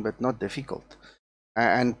consuming, but not difficult.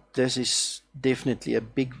 And this is definitely a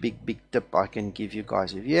big tip I can give you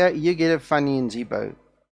guys. If you get a funny in Zibo,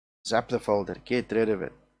 zap the folder, get rid of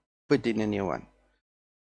it, put in a new one.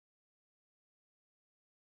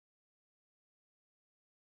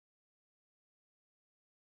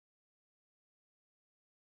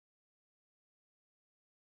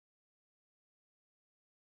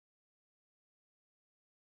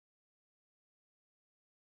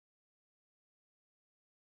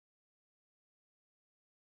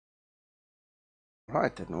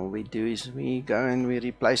 Right, and all we do is we go and we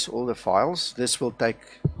replace all the files. This will take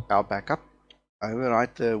our backup,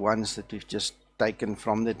 overwrite the ones that we've just taken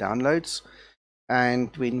from the downloads,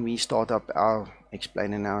 and when we start up our X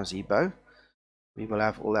Plane and our Zibo, we will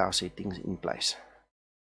have all our settings in place.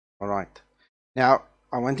 Alright, now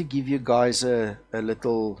I want to give you guys a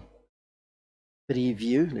little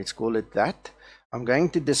preview, let's call it that. I'm going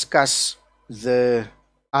to discuss the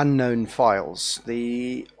unknown files.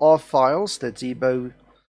 There are files that Zibo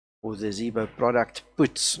or the Zibo product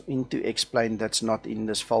puts into X Plane that's not in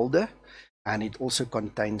this folder, and it also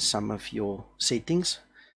contains some of your settings,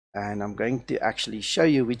 and I'm going to actually show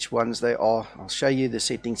you which ones they are. I'll show you the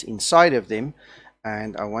settings inside of them,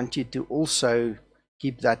 and I want you to also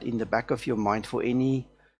keep that in the back of your mind for any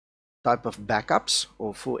type of backups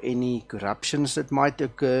or for any corruptions that might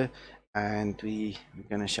occur. And we're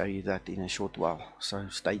going to show you that in a short while, so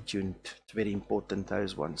stay tuned. It's very important,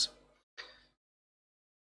 those ones.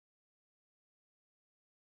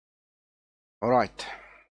 Alright,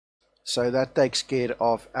 so that takes care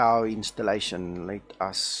of our installation. Let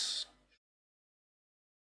us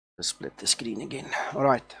split the screen again.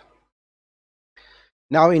 Alright,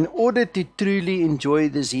 now in order to truly enjoy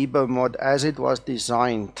the Zibo mod as it was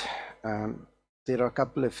designed, there are a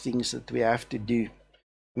couple of things that we have to do.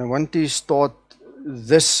 And I want to start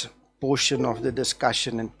this portion of the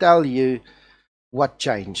discussion and tell you what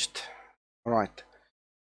changed. All right.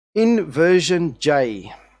 In version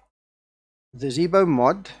J, the Zibo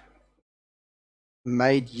mod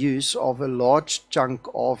made use of a large chunk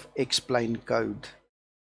of X Plane code.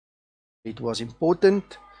 It was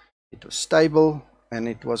important, it was stable, and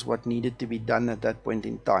it was what needed to be done at that point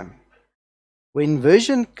in time. When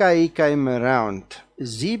version K came around,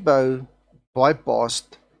 Zibo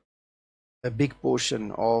bypassed a big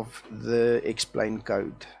portion of the X Plane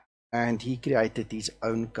code, and he created his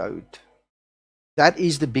own code. That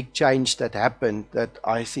is the big change that happened that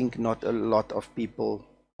I think not a lot of people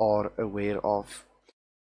are aware of.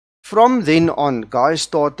 From then on, guys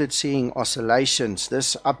started seeing oscillations,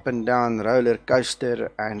 this up and down roller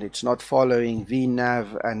coaster, and it's not following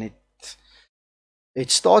VNav, and it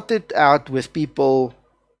started out with people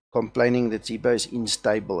complaining that Zibo is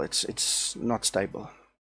unstable. It's not stable.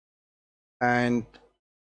 And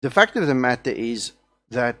the fact of the matter is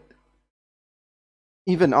that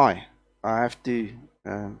even I have to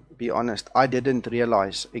be honest, I didn't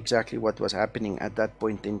realize exactly what was happening at that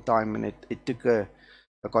point in time, and it took a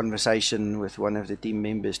conversation with one of the team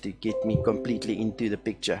members to get me completely into the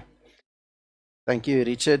picture. Thank you,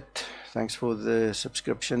 Richard. Thanks for the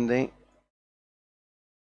subscription there.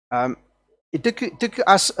 It took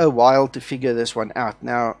us a while to figure this one out.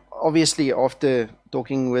 Now, obviously, after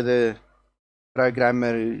talking with a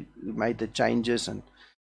programmer who made the changes and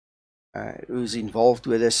who's involved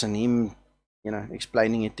with this, and him,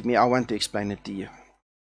 explaining it to me, I want to explain it to you.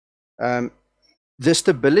 The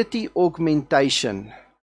stability augmentation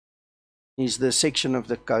is the section of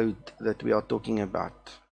the code that we are talking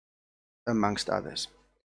about, amongst others.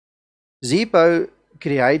 Zibo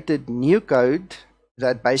created new code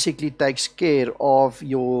that basically takes care of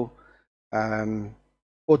your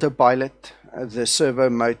autopilot, the servo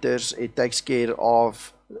motors. It takes care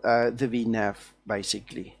of the VNav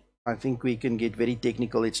basically. I think we can get very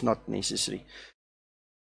technical. It's not necessary.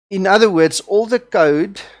 In other words, all the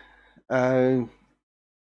code,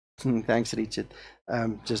 thanks Richard,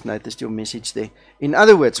 just noticed your message there. In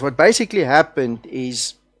other words, what basically happened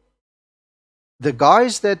is the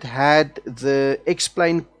guys that had the X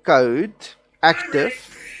Plane code active.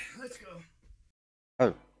 Let's go.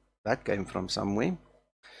 Oh, that came from somewhere.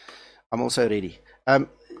 I'm also ready.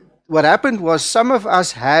 What happened was some of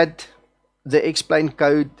us had the X Plane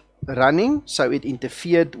code running, so it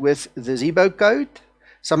interfered with the Zibo code.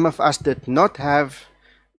 Some of us did not have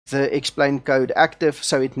the X Plane code active,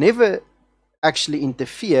 so it never actually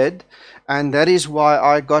interfered, and that is why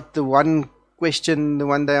I got the one question the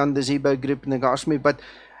one day on the Zibo group, and they asked me, but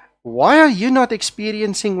why are you not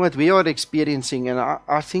experiencing what we are experiencing? And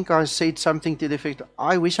I think I said something to the effect,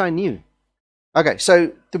 I wish I knew. Okay,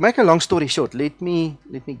 so to make a long story short, let me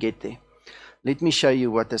get there. Let me show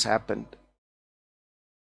you what has happened.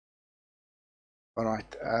 All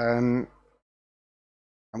right,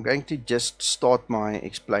 I'm going to just start my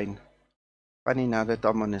X Plane. Funny, now that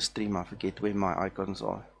I'm on a stream, I forget where my icons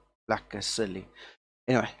are. Black as silly.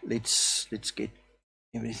 Anyway, let's get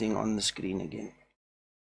everything on the screen again.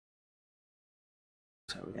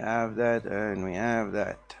 So we have that and we have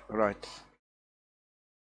that. All right.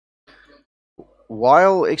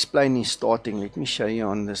 While X Plane is starting, let me show you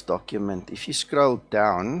on this document. If you scroll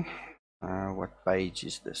down, what page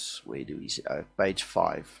is this? Where do we see? Page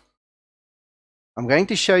 5. I'm going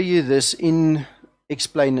to show you this in X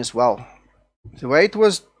Plane as well. The way it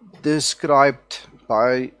was described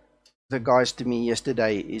by the guys to me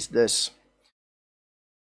yesterday is this.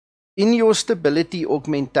 In your stability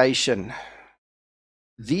augmentation,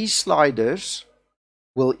 these sliders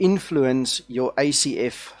will influence your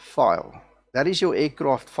ACF file. That is your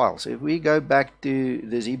aircraft file. So if we go back to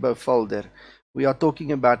the Zibo folder, we are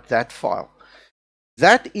talking about that file.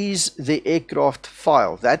 That is the aircraft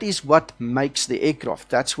file. That is what makes the aircraft.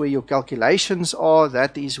 That's where your calculations are.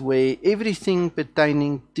 That is where everything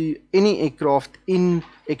pertaining to any aircraft in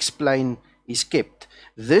X Plane is kept.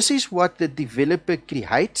 This is what the developer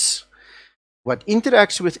creates, what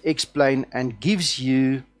interacts with X Plane and gives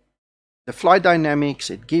you the flight dynamics,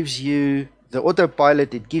 it gives you the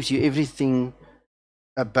autopilot, it gives you everything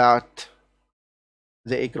about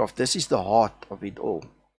the aircraft. This is the heart of it all.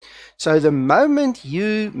 So the moment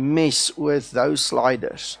you mess with those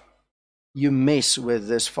sliders, you mess with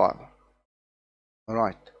this file. All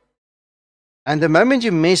right. And the moment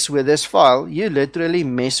you mess with this file, you literally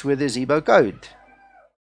mess with the Zibo code.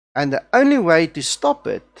 And the only way to stop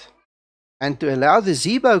it and to allow the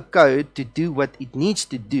Zibo code to do what it needs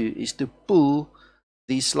to do is to pull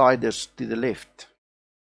these sliders to the left.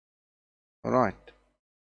 All right.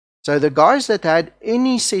 So the guys that had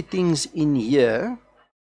any settings in here,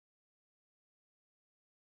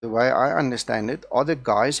 the way I understand it, are the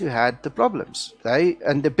guys who had the problems.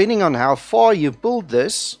 And depending on how far you pulled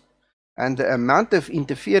this and the amount of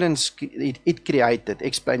interference it created,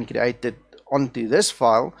 X Plane created onto this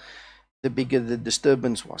file, the bigger the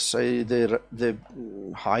disturbance was. So the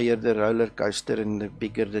higher the roller coaster and the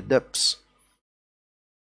bigger the dips.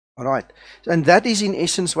 All right. And that is in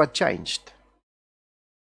essence what changed.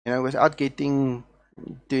 You know, without getting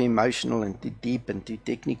too emotional and too deep and too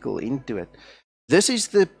technical into it, this is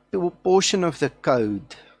the portion of the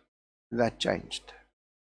code that changed.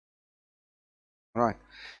 All right.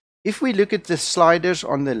 If we look at the sliders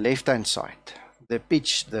on the left-hand side, the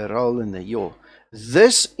pitch, the roll, and the yaw,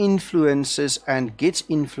 this influences and gets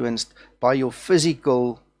influenced by your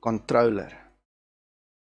physical controller.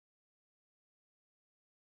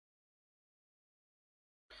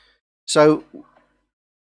 So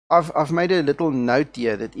I've made a little note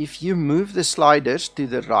here that if you move the sliders to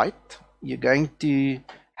the right, you're going to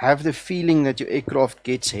have the feeling that your aircraft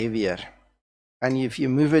gets heavier. And if you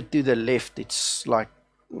move it to the left, it's like,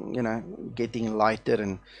 you know, getting lighter.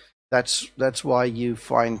 And that's why you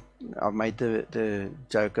find, I've made the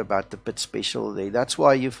joke about the pit special there. That's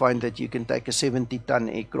why you find that you can take a 70-ton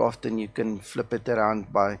aircraft and you can flip it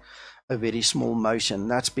around by a very small motion.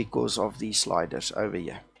 That's because of these sliders over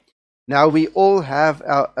here. Now, we all have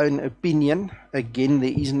our own opinion. Again,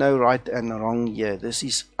 there is no right and wrong here. This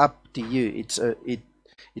is up to you.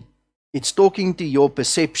 It's talking to your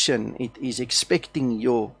perception. It is expecting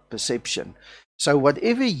your perception. So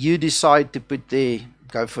whatever you decide to put there,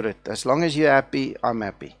 go for it. As long as you're happy, I'm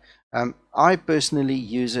happy. I personally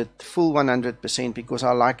use it full 100% because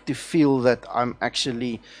I like to feel that I'm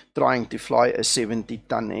actually trying to fly a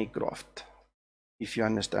 70-ton aircraft. If you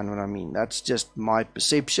understand what I mean. That's just my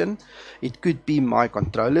perception. It could be my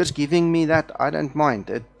controllers giving me that. I don't mind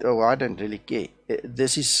it, or I don't really care.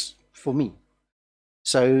 This is for me.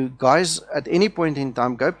 So guys, at any point in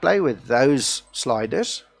time, go play with those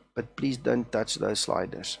sliders, but please don't touch those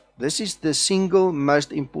sliders. This is the single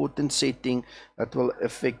most important setting that will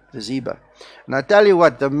affect the Zibo. And I tell you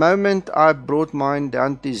what, the moment I brought mine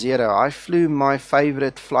down to 0, I flew my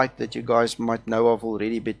favorite flight that you guys might know of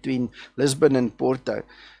already between Lisbon and Porto.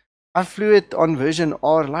 I flew it on version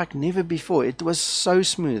R like never before. It was so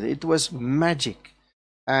smooth. It was magic.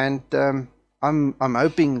 And I'm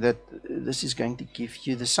hoping that this is going to give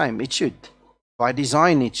you the same. It should. By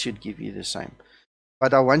design, it should give you the same.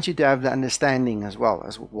 But I want you to have the understanding as well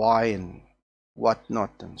as why and what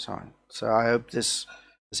not and so on. So I hope this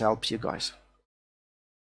helps you guys.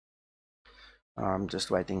 I'm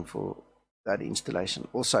just waiting for that installation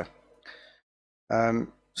also.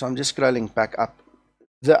 So I'm just scrolling back up.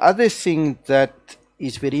 The other thing that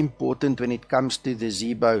is very important when it comes to the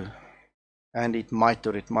Zibo, and it might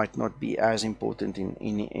or it might not be as important in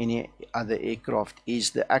any other aircraft,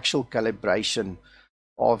 is the actual calibration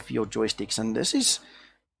of your joysticks. And this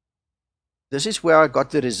is where I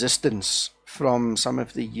got the resistance from some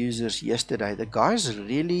of the users yesterday. The guys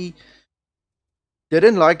really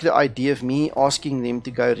didn't like the idea of me asking them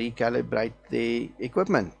to go recalibrate their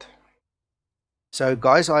equipment. So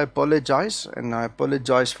guys, I apologize, and I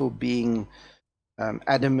apologize for being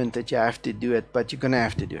adamant that you have to do it, but you're gonna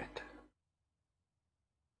have to do it.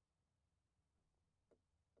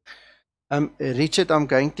 Richard, I'm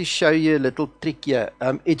going to show you a little trick here.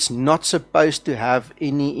 It's not supposed to have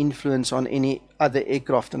any influence on any other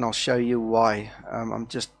aircraft, and I'll show you why. I'm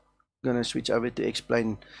just going to switch over to X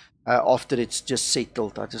Plane after it's just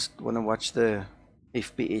settled. I just want to watch the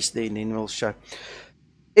FPS there, and then we'll show.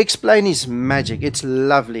 X Plane is magic. It's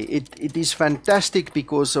lovely. It is fantastic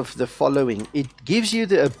because of the following. It gives you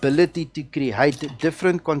the ability to create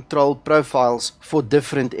different control profiles for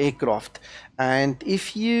different aircraft. And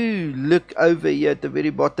if you look over here at the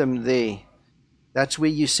very bottom there, that's where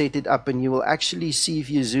you set it up, and you will actually see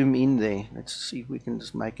if you zoom in there. Let's see if we can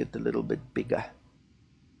just make it a little bit bigger.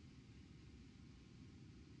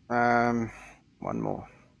 One more.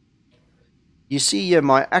 You see here,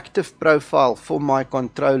 my active profile for my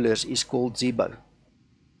controllers is called Zibo.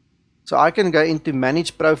 So I can go into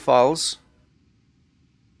manage profiles.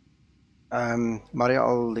 Mario,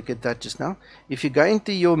 I'll look at that just now. If you go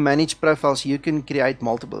into your manage profiles, you can create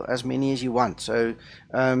multiple, as many as you want. So,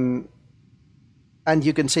 and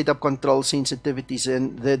you can set up control sensitivities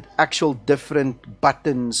and the actual different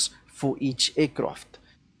buttons for each aircraft.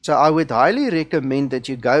 So I would highly recommend that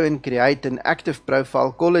you go and create an active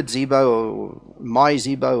profile, call it Zibo or my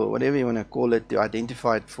Zibo or whatever you want to call it to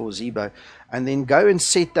identify it for Zibo, and then go and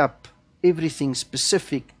set up everything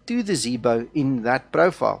specific to the Zibo in that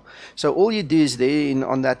profile. So all you do is there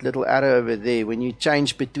on that little arrow over there, when you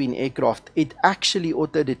change between aircraft, it actually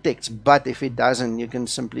auto detects. But if it doesn't, you can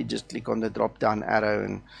simply just click on the drop down arrow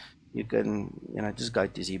and you can, just go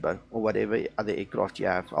to Zibo or whatever other aircraft you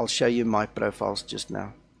have. I'll show you my profiles just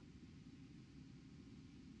now.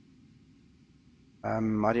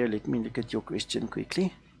 Mario, let me look at your question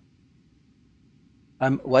quickly.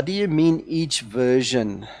 What do you mean each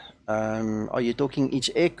version? Are you talking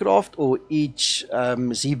each aircraft or each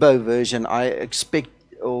Zibo version? I expect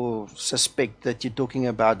or suspect that you're talking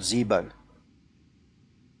about Zibo.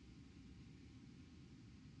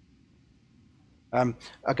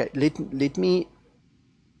 Okay, let me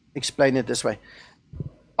explain it this way.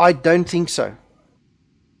 I don't think so.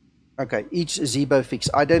 Okay, each Zibo fix.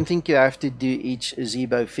 I don't think you have to do each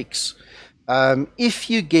Zibo fix. If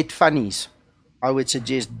you get funnies, I would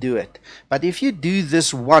suggest do it. But if you do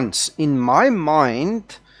this once, in my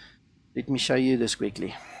mind, let me show you this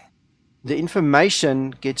quickly. The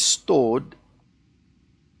information gets stored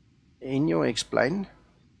in your X Plane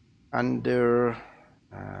under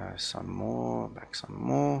some more, back some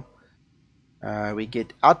more. We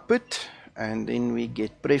get output, and then we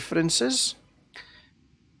get preferences.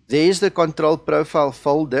 There's the control profile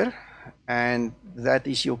folder, and that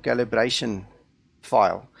is your calibration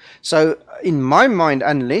file. So in my mind,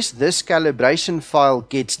 unless this calibration file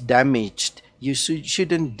gets damaged, you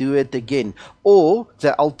shouldn't do it again. Or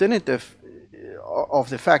the alternative of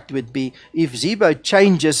the fact would be if Zibo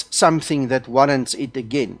changes something that warrants it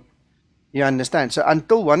again. You understand? So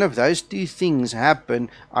until one of those two things happen,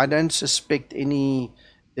 I don't suspect any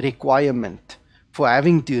requirement for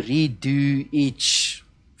having to redo each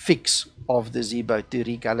fix of the Zibo to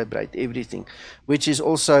recalibrate everything, which is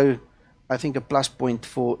also, I think, a plus point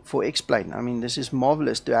for X Plane. I mean, this is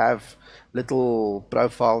marvelous to have little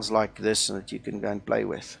profiles like this that you can go and play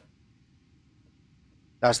with.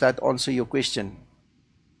 Does that answer your question?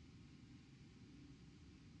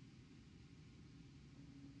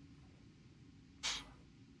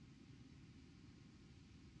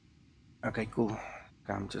 Okay, cool.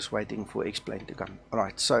 I'm just waiting for X Plane to come.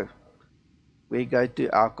 Alright, so we go to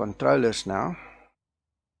our controllers now.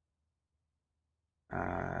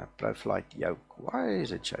 ProFlight yoke. Why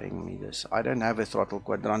is it showing me this? I don't have a throttle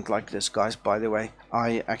quadrant like this, guys, by the way.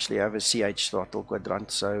 I actually have a CH throttle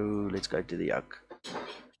quadrant, so let's go to the yoke.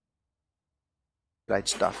 Great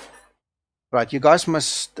stuff. Right, you guys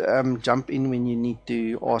must jump in when you need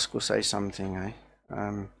to ask or say something, eh?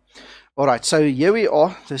 Alright, so here we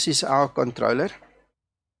are. This is our controller.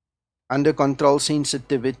 Under control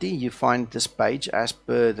sensitivity, you find this page as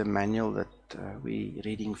per the manual that we're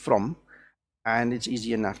reading from. And it's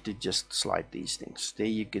easy enough to just slide these things. There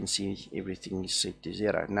you can see everything is set to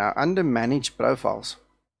 0. Now, under manage profiles,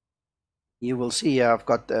 you will see here I've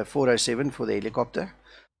got 407 for the helicopter.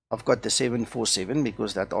 I've got the 747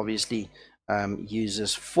 because that obviously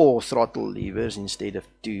uses 4 throttle levers instead of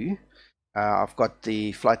 2. I've got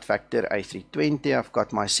the flight factor A320. I've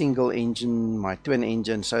got my single engine, my twin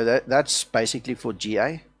engine. So that's basically for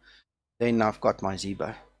GA. Then I've got my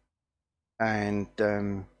Zibo. And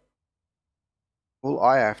all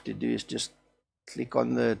I have to do is just click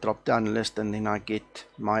on the drop down list and then I get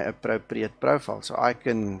my appropriate profile. So I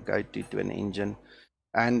can go to twin engine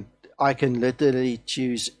and I can literally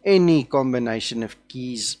choose any combination of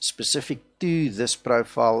keys specific to this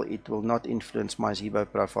profile. It will not influence my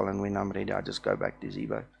Zibo profile, and when I'm ready I just go back to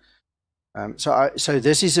Zibo. So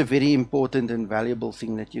this is a very important and valuable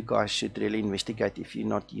thing that you guys should really investigate if you're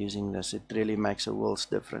not using this. It really makes a world's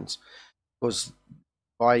difference, because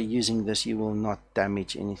by using this you will not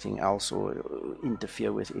damage anything else or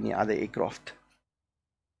interfere with any other aircraft.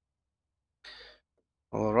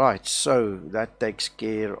 Alright, so that takes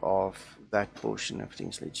care of that portion of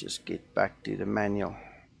things. Let's just get back to the manual.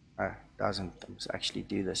 Doesn't actually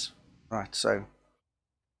do this. Right, so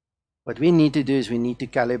what we need to do is we need to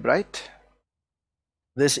calibrate.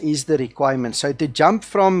 This is the requirement. So to jump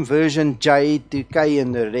from version J to K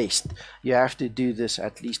and the rest, you have to do this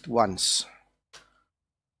at least once.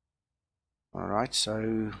 Alright,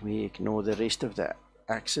 so we ignore the rest of the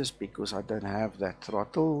axis because I don't have that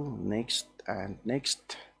throttle. Next and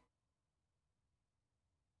next.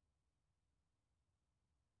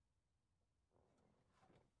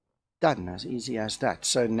 Done, as easy as that.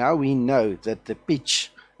 So now we know that the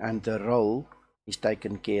pitch and the roll is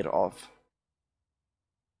taken care of.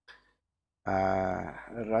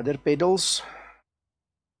 Rudder pedals.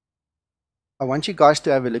 I want you guys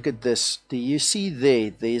to have a look at this. Do you see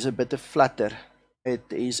there's a bit of flutter? It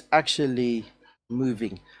is actually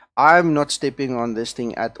moving. I'm not stepping on this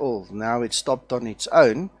thing at all. Now it's stopped on its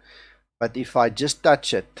own. But if I just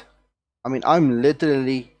touch it, I mean, I'm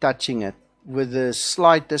literally touching it with the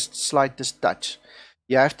slightest touch.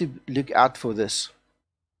 You have to look out for this.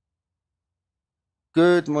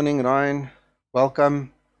 Good morning, Ryan.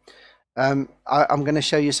 Welcome. I'm going to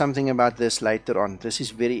show you something about this later on. This is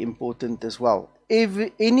very important as well.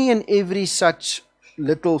 Any and every such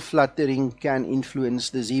little fluttering can influence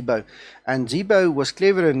the Zibo, and Zibo was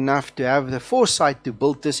clever enough to have the foresight to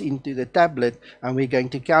build this into the tablet, and we're going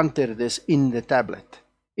to counter this in the tablet,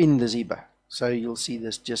 in the Zibo. So you'll see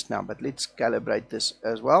this just now, but let's calibrate this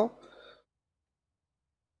as well.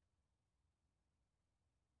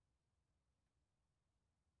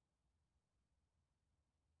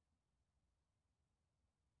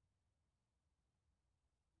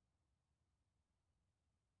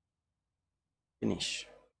 Finish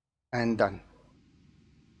and done.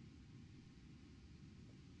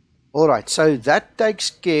 Alright, so that takes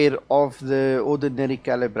care of the ordinary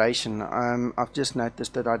calibration. I've just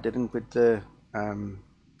noticed that I didn't put the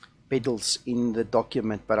pedals in the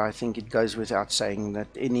document, but I think it goes without saying that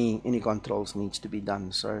any controls needs to be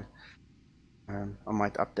done. So I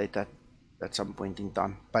might update that at some point in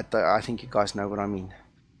time, but I think you guys know what I mean.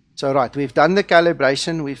 So right, we've done the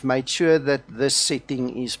calibration. We've made sure that this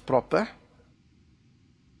setting is proper.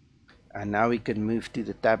 And now we can move to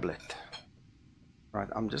the tablet. Right,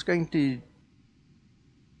 I'm just going to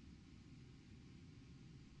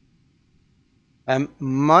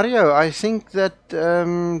Mario, I think that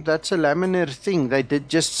that's a laminar thing. They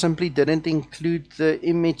just simply didn't include the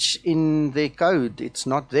image in their code. It's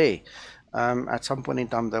not there. At some point in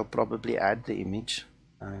time they'll probably add the image,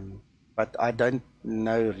 but I don't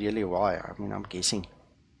know really why. I mean, I'm guessing.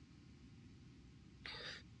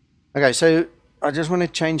 Okay, so I just want to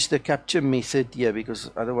change the capture method here, because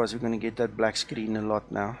otherwise we're going to get that black screen a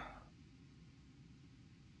lot now.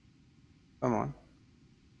 Come on.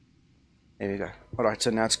 There we go. Alright, so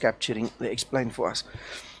now it's capturing the X Plane for us.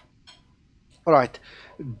 Alright,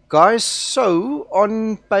 guys, so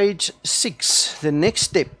on page 6, the next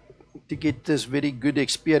step to get this very good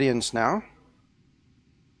experience now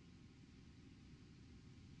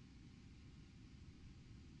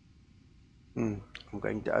I'm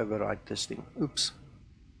going to overwrite this thing. Oops.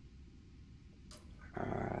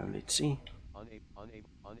 Let's see.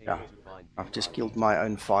 Yeah, I've just killed my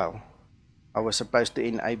own file. I was supposed to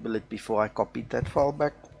enable it before I copied that file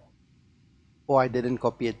back. Or I didn't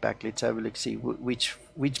copy it back. Let's have a look, see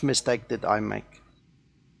which mistake did I make.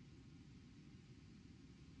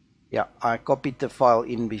 Yeah, I copied the file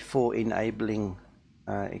in before enabling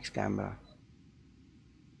Xcamera.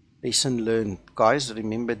 Lesson learned. Guys,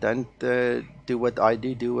 remember, don't do what I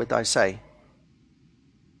do what I say.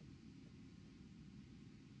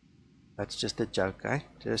 That's just a joke, eh?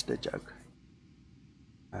 Just a joke.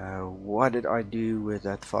 What did I do with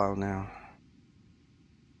that file now?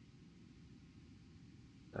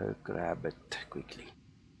 I'll grab it quickly.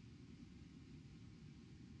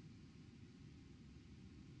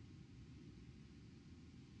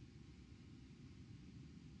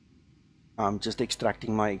 I'm just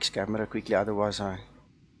extracting my Xcamera quickly, otherwise I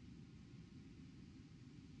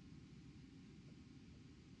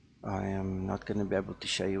am not going to be able to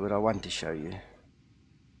show you what I want to show you.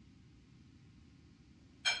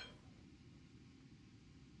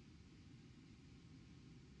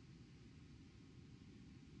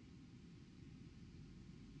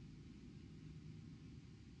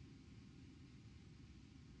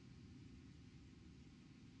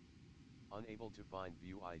 Unable to find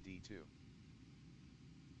view ID 2.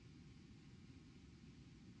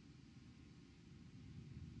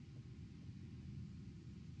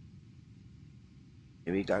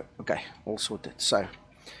 Here we go. Okay, all sorted. So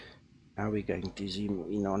now we're going to zoom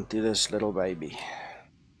in onto this little baby.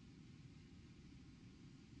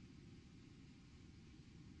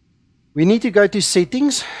 We need to go to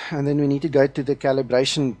settings, and then we need to go to the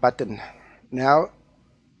calibration button. Now,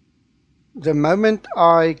 the moment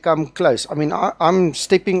I come close, I mean, I'm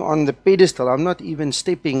stepping on the pedestal. I'm not even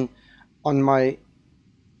stepping on my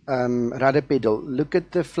rudder pedal. Look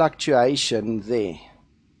at the fluctuation there.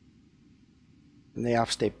 And there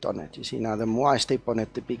I've stepped on it. You see, now the more I step on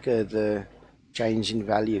it, the bigger the change in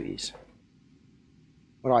value is.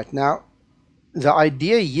 Alright, now the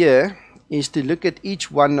idea here is to look at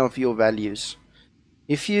each one of your values.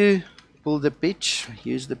 If you pull the pitch,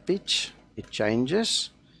 use the pitch, it changes.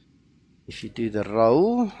 If you do the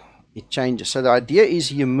roll, it changes. So the idea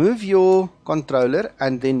is you move your controller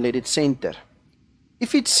and then let it center.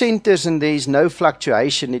 If it centers and there is no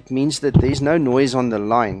fluctuation, it means that there is no noise on the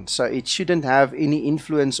line. So it shouldn't have any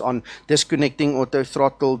influence on disconnecting auto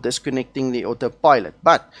throttle, disconnecting the autopilot.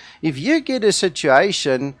 But if you get a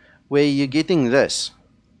situation where you're getting this,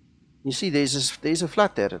 you see there's a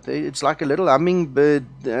flutter. It's like a little hummingbird,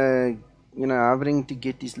 you know, hovering to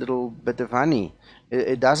get this little bit of honey.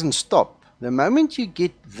 It doesn't stop. The moment you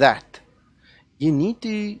get that, you need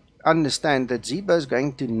to understand that Zibo is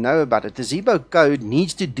going to know about it. The Zibo code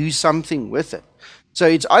needs to do something with it. So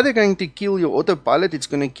it's either going to kill your autopilot, it's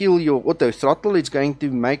going to kill your auto throttle, it's going to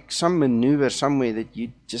make some maneuver somewhere that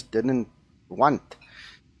you just didn't want.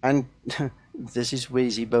 And this is where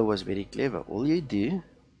Zibo was very clever. All you do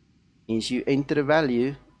is you enter a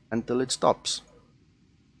value until it stops.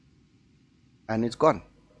 And it's gone.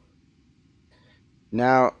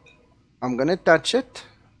 Now, I'm going to touch it.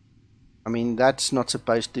 I mean, that's not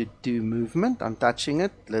supposed to do movement. I'm touching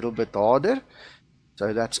it a little bit harder.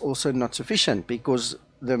 So that's also not sufficient, because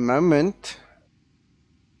the moment,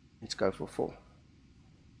 let's go for 4.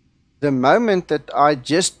 The moment that I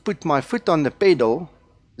just put my foot on the pedal,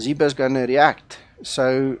 Zibo is going to react.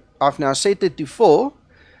 So I've now set it to 4,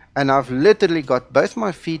 and I've literally got both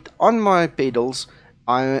my feet on my pedals.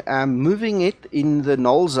 I am moving it in the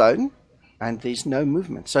null zone, and there's no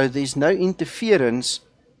movement. So there's no interference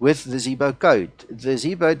with the Zibo code. The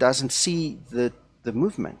Zibo doesn't see the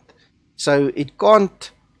movement. So it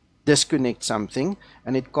can't disconnect something,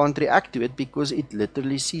 and it can't react to it because it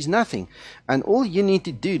literally sees nothing. And all you need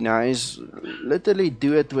to do now is literally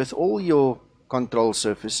do it with all your control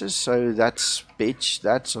surfaces. So that's pitch,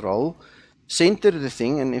 that's roll. Center the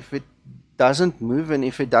thing, and if it doesn't move, and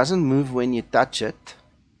if it doesn't move when you touch it,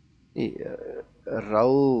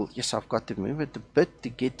 roll, yes, I've got to move it a bit to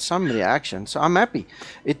get some reaction. So I'm happy.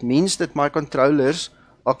 It means that my controllers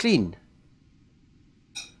are clean.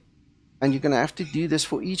 And you're going to have to do this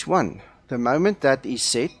for each one. The moment that is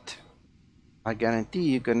set, I guarantee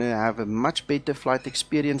you're going to have a much better flight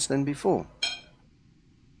experience than before.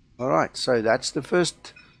 Alright, so that's the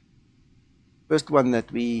first one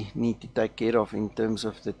that we need to take care of in terms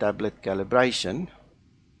of the tablet calibration.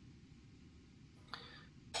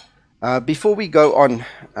 Before we go on,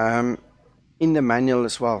 in the manual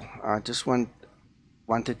as well, I just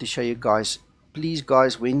wanted to show you guys, please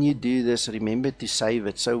guys, when you do this, remember to save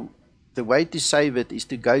it. So the way to save it is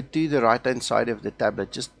to go to the right hand side of the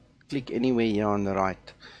tablet. Just click anywhere here on the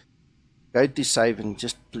right. Go to save and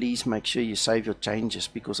just please make sure you save your changes,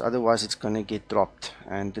 because otherwise it's going to get dropped.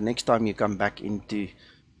 And the next time you come back into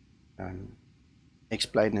X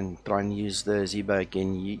Plane and try and use the Zibo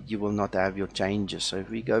again, you will not have your changes. So if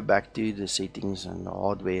we go back to the settings and the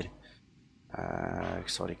hardware,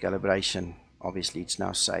 calibration, obviously it's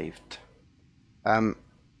now saved.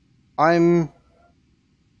 I'm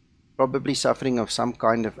probably suffering of some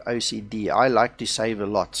kind of OCD. I like to save a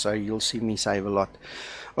lot, so you'll see me save a lot.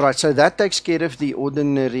 Alright, so that takes care of the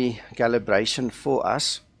ordinary calibration for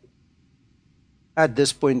us. At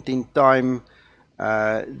this point in time,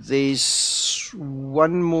 there's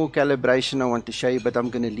one more calibration I want to show you, but I'm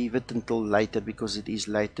going to leave it until later because it is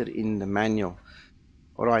later in the manual.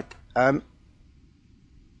 Alright,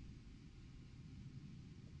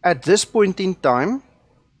 at this point in time,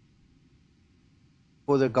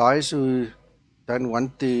 for the guys who don't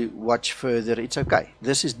want to watch further, it's okay.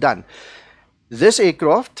 This is done. This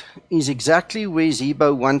aircraft is exactly where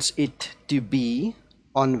Zibo wants it to be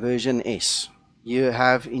on version S. You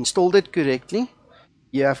have installed it correctly.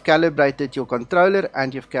 You have calibrated your controller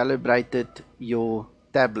and you've calibrated your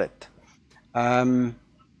tablet.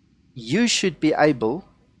 You should be able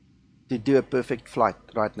to do a perfect flight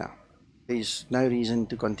right now. There's no reason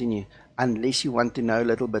to continue unless you want to know a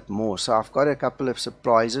little bit more. So I've got a couple of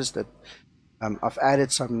surprises that I've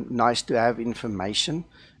added some nice to have information,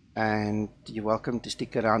 and you're welcome to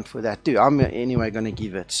stick around for that too. I'm anyway going to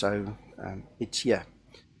give it, so it's here.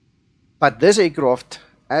 But this aircraft,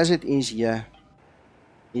 as it is here,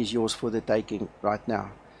 is yours for the taking right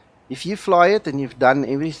now. If you fly it and you've done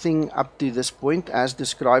everything up to this point as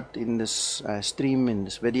described in this stream, in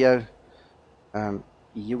this video,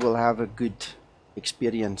 you will have a good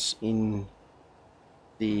experience in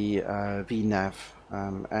the VNAV,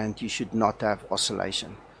 and you should not have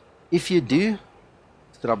oscillation. If you do,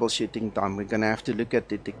 troubleshooting time, we're going to have to look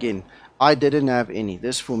at it again. I didn't have any.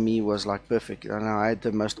 This for me was like perfect, and I had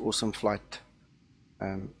the most awesome flight.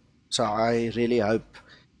 So I really hope,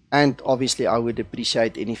 and obviously I would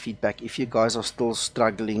appreciate any feedback. If you guys are still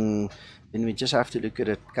struggling, then we just have to look at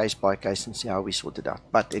it case by case and see how we sort it out.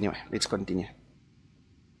 But anyway, let's continue.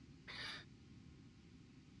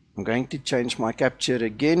 I'm going to change my capture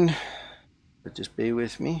again, but just bear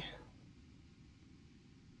with me.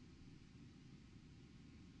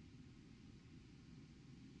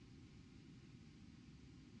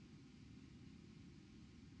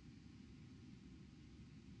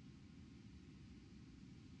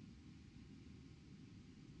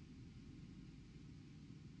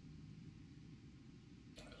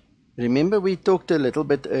 Remember we talked a little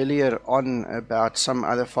bit earlier on about some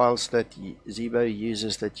other files that Zibo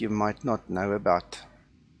uses that you might not know about.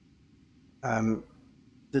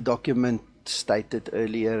 The document stated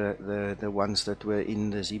earlier the ones that were in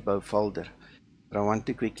the Zibo folder, but I want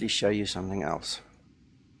to quickly show you something else.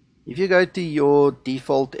 If you go to your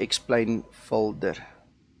default X Plane folder,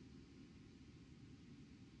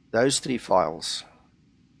 those three files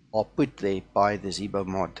are put there by the Zibo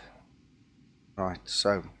mod. Right,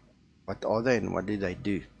 so what are they and what do they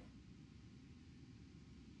do?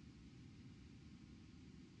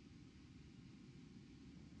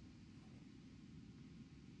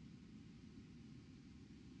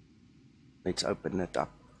 Let's open it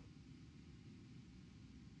up.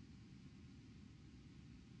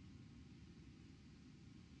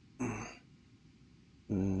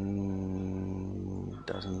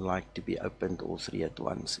 Doesn't like to be opened all three at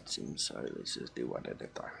once, it seems, so let's just do one at a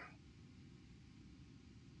time.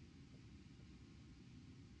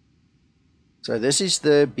 So this is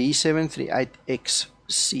the B738X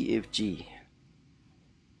CFG.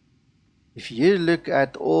 If you look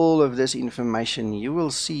at all of this information, you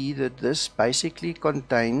will see that this basically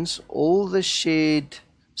contains all the shared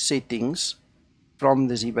settings from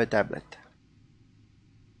the Zibo tablet.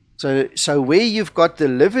 So where you've got the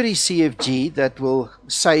livery CFG that will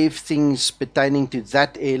save things pertaining to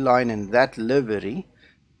that airline and that livery,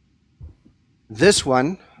 this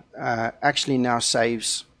one actually now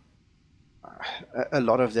saves a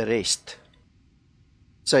lot of the rest.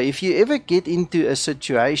 So if you ever get into a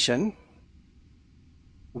situation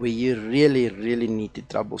where you really need to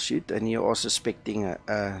troubleshoot and you are suspecting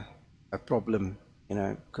a problem, you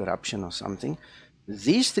know, corruption or something,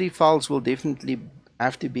 these three files will definitely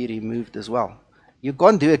have to be removed as well. You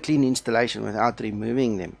can't do a clean installation without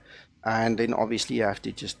removing them, and then obviously you have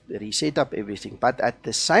to just reset up everything. But at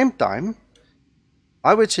the same time,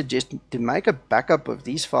 I would suggest to make a backup of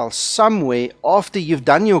these files somewhere after you've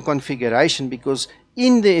done your configuration, because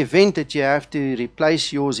in the event that you have to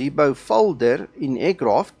replace your Zibo folder in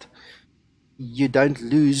aircraft, you don't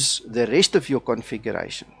lose the rest of your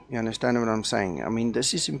configuration. You understand what I'm saying? I mean,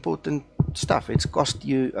 this is important stuff. It's cost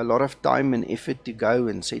you a lot of time and effort to go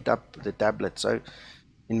and set up the tablet. So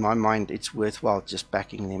in my mind, it's worthwhile just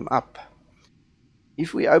backing them up.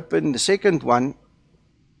 If we open the second one,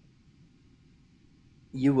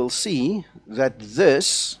 you will see that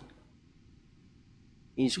this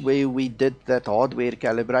is where we did that hardware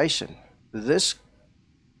calibration. This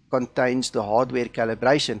contains the hardware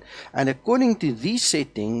calibration, and according to these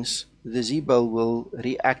settings, the Zibo will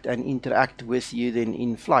react and interact with you then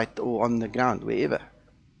in flight or on the ground, wherever.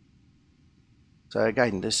 So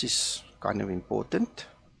again, this is kind of important,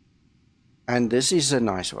 and this is a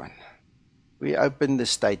nice one. We open the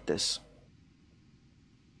status.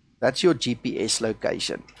 That's your GPS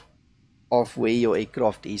location of where your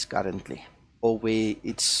aircraft is currently, or where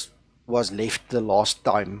it was left the last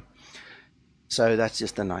time. So that's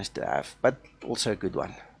just a nice to have, but also a good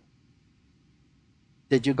one.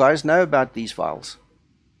 Did you guys know about these files?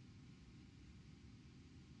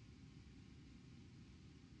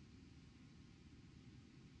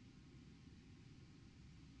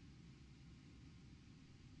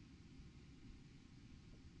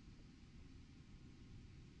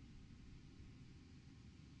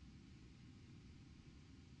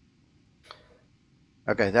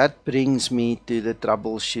 Okay, that brings me to the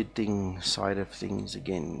troubleshooting side of things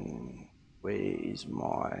again. Where is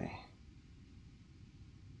my...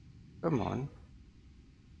 Come on.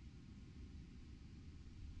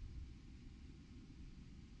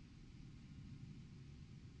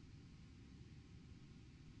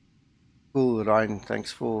 Cool, Ryan.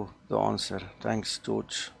 Thanks for the answer. Thanks,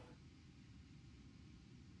 George.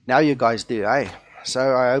 Now you guys do, eh?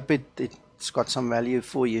 So I hope it's got some value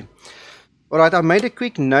for you. Alright, I made a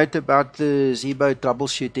quick note about the Zibo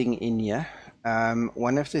troubleshooting in here.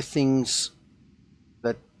 One of the things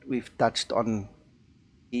that we've touched on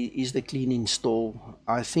is the clean install.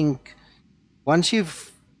 I think once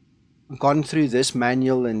you've gone through this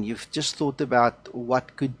manual and you've just thought about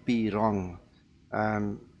what could be wrong,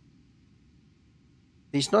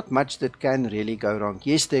 there's not much that can really go wrong.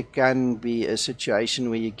 Yes, there can be a situation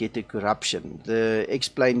where you get a corruption. The X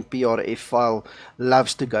Plane PRF file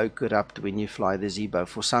loves to go corrupt when you fly the Zibo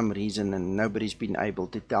for some reason, and nobody's been able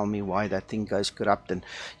to tell me why that thing goes corrupt. And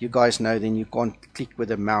you guys know then you can't click with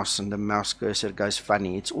the mouse and the mouse cursor goes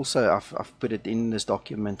funny. It's also, I've put it in this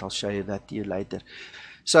document, I'll show you that to you later.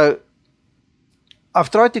 So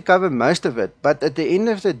I've tried to cover most of it, but at the end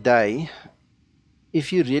of the day,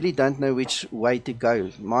 if you really don't know which way to go,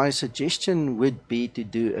 my suggestion would be to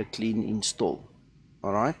do a clean install.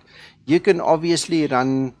 Alright, you can obviously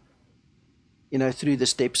run, you know, through the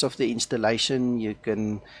steps of the installation. You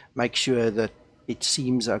can make sure that it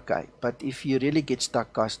seems okay, but if you really get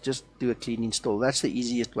stuck, guys, just do a clean install. That's the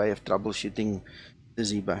easiest way of troubleshooting the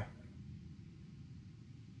Zibo.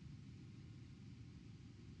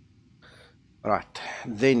 Right,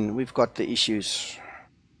 then we've got the issues.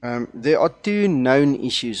 There are two known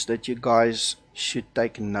issues that you guys should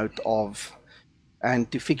take note of,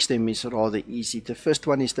 and to fix them is rather easy. The first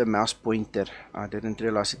one is the mouse pointer. I didn't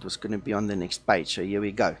realize it was going to be on the next page, so here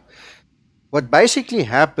we go. What basically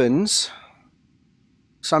happens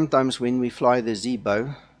sometimes when we fly the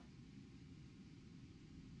Zibo,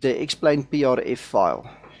 the X Plane PRF file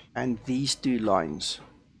and these two lines,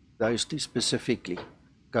 those two specifically,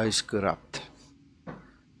 goes corrupt.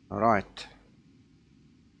 Alright.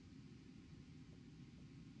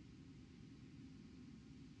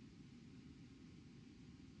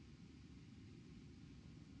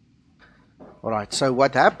 Alright, so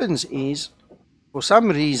what happens is, for some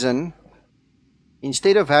reason,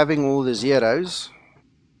 instead of having all the zeros,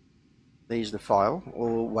 there's the file,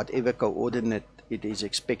 or whatever coordinate it is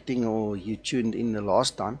expecting, or you tuned in the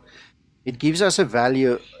last time, it gives us a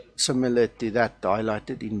value similar to that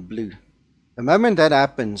highlighted in blue. The moment that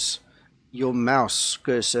happens, your mouse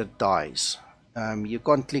cursor dies. You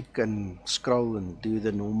can't click and scroll and do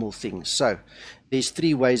the normal things. So there's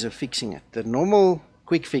three ways of fixing it. The normal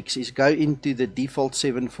quick fix is go into the default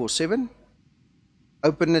 747,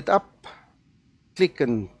 open it up, click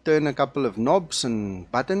and turn a couple of knobs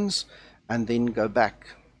and buttons, and then go back.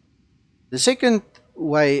 The second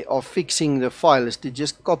way of fixing the file is to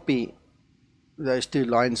just copy those two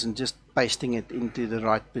lines and just pasting it into the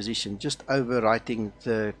right position, just overwriting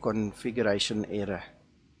the configuration error.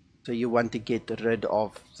 So you want to get rid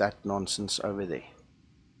of that nonsense over there.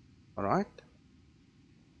 Alright,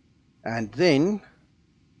 and then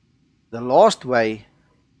the last way,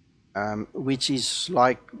 which is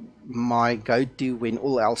like my go-to when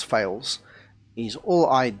all else fails, is all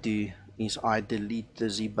I do is I delete the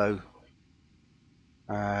Zibo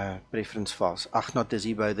preference files. Not the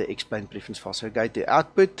Zibo, the X Plane preference file. So go to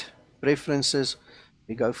output, preferences,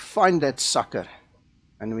 we go find that sucker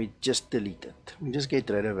and we just delete it. We just get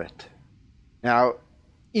rid of it. Now,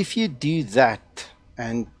 if you do that,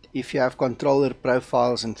 and if you have controller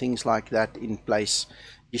profiles and things like that in place,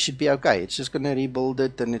 you should be okay. It's just going to rebuild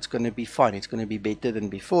it and it's going to be fine. It's going to be better than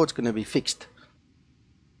before. It's going to be fixed.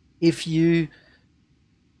 If you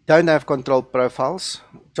don't have control profiles,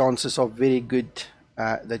 chances are very good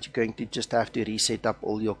that you're going to just have to reset up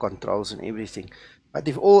all your controls and everything. But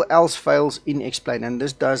if all else fails in X Plane, and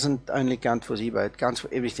this doesn't only count for Zibo, it counts for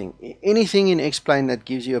everything. Anything in X Plane that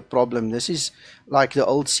gives you a problem, this is like the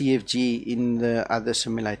old CFG in the other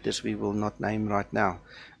simulators we will not name right now.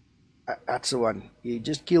 That's the one. You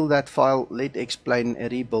just kill that file, let X Plane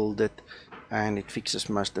rebuild it, and it fixes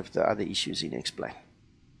most of the other issues in X Plane.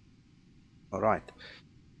 Alright.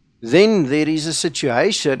 Then there is a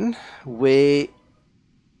situation where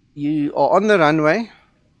you are on the runway,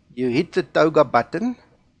 you hit the toga button,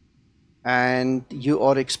 and you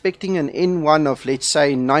are expecting an N1 of, let's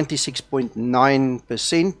say,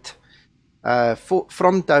 96.9%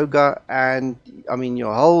 from toga, and I mean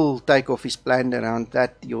your whole takeoff is planned around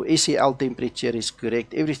that, your SEL temperature is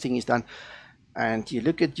correct, everything is done, and you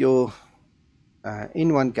look at your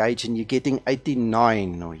N1 gauge and you're getting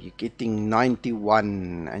 89 or you're getting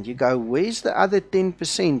 91, and you go, where's the other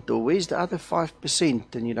 10% or where's the other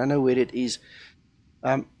 5%, and you don't know where it is.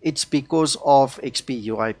 It's because of XP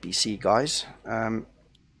UIPC, guys.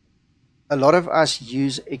 A lot of us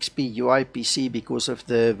use XP UIPC because of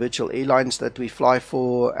the virtual airlines that we fly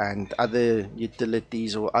for and other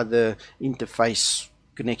utilities or other interface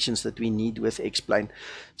connections that we need with X Plane.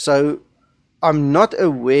 So I'm not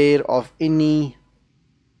aware of any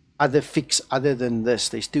other fix other than this.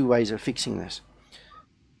 There's two ways of fixing this.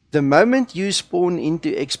 The moment you spawn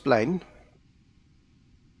into X Plane,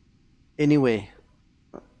 anywhere,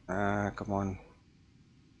 come on.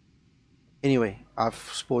 Anyway, I've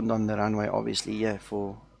spawned on the runway, obviously, yeah,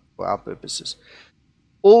 for our purposes.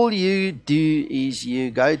 All you do is you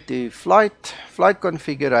go to flight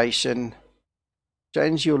configuration,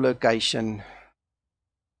 change your location,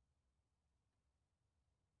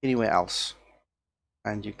 anywhere else,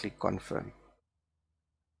 and you click confirm.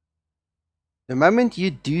 The moment you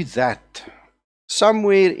do that,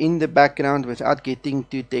 somewhere in the background, without getting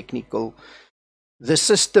too technical, the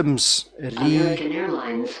systems American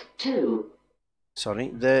Airlines 2.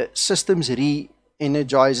 The systems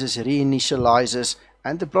re-energizes, reinitializes,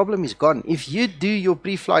 and the problem is gone. If you do your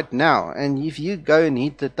pre-flight now, and if you go and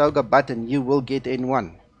hit the toga button, you will get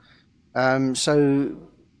N1. So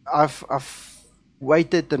I've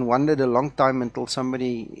waited and wondered a long time until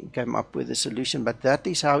somebody came up with a solution, but that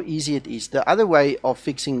is how easy it is. The other way of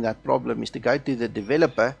fixing that problem is to go to the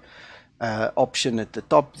developer option at the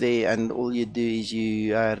top there, and all you do is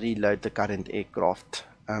you reload the current aircraft.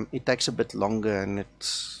 It takes a bit longer and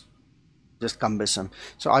it's just cumbersome,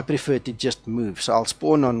 so I prefer to just move. So I'll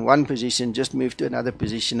spawn on one position, just move to another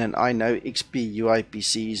position, and I know XP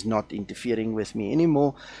UIPC is not interfering with me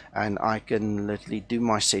anymore, and I can literally do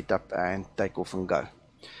my setup and take off and go.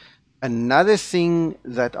 Another thing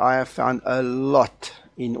that I have found a lot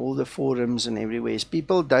in all the forums and everywhere is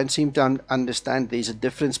people don't seem to understand there's a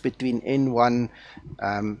difference between N1,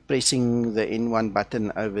 pressing the N1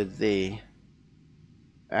 button over there,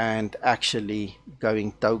 and actually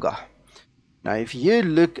going toga. Now if you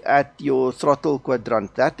look at your throttle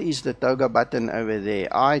quadrant, that is the toga button over there.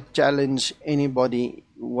 I challenge anybody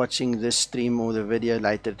watching this stream or the video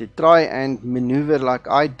later to try and maneuver like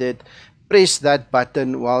I did. Press that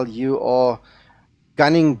button while you are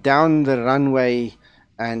gunning down the runway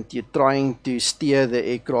and you're trying to steer the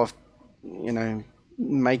aircraft, you know,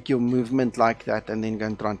 make your movement like that, and then go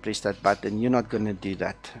and try and press that button. You're not going to do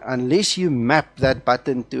that unless you map that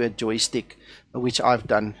button to a joystick, which I've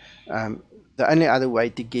done. The only other way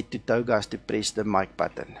to get to toga is to press the mic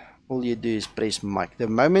button. All you do is press mic. The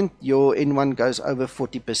moment your N1 goes over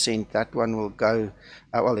 40%, that one will go,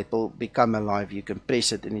 well, it will become alive. You can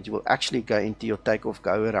press it and it will actually go into your takeoff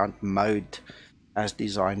go around mode as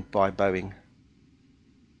designed by Boeing.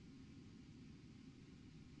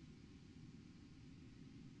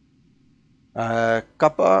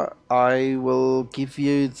 Kappa, I will give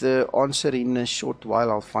you the answer in a short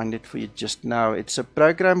while. I'll find it for you just now. It's a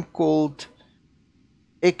program called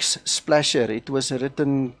X Splasher. It was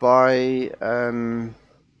written by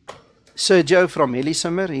Sergio from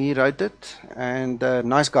Helisimmer. He wrote it, and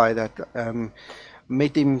nice guy that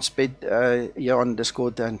met him, spent here on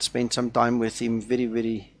Discord and spent some time with him.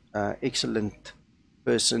 Very excellent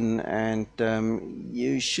person, and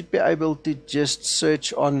you should be able to just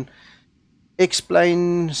search on X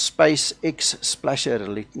Plane space X splasher.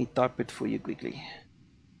 Let me type it for you quickly.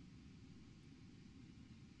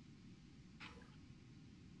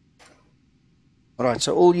 Alright,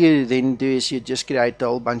 so all you then do is you just create a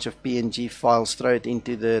whole bunch of PNG files, throw it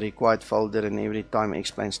into the required folder, and every time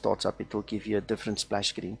X Plane starts up, it will give you a different splash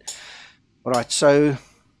screen. Alright, so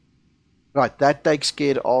right, that takes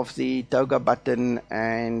care of the Toga button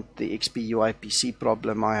and the XP UI PC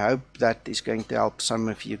problem. I hope that is going to help some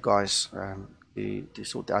of you guys to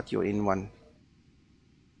sort out your N1.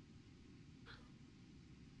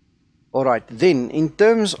 Alright, then in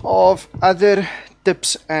terms of other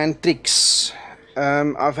tips and tricks,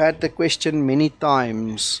 I've had the question many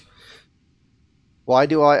times, why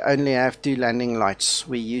do I only have 2 landing lights?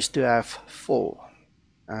 We used to have 4.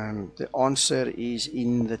 The answer is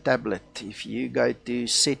in the tablet. If you go to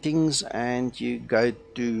settings and you go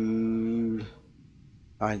to,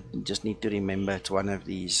 I just need to remember it's one of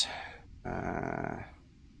these, here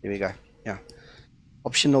we go, yeah,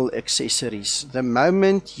 optional accessories. The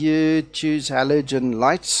moment you choose halogen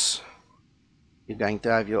lights, you're going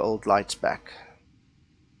to have your old lights back.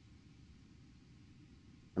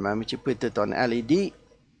 The moment you put it on LED,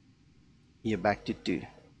 you're back to 2.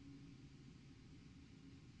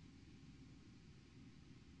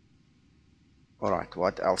 Alright,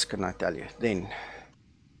 what else can I tell you? Then,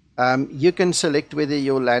 you can select whether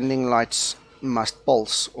your landing lights must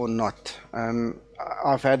pulse or not.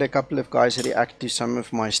 I've had a couple of guys react to some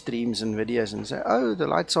of my streams and videos and say, oh, the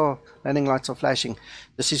landing lights are flashing.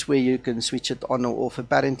 This is where you can switch it on or off.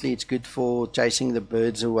 Apparently it's good for chasing the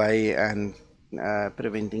birds away and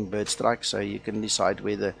preventing bird strikes, so you can decide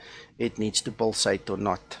whether it needs to pulsate or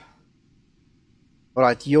not.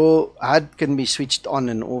 Alright, your HUD can be switched on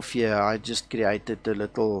and off here. I just created a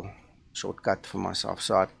little shortcut for myself,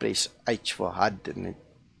 so I press H for HUD and it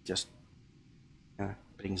just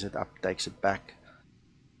brings it up, takes it back.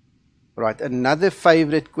 Right, another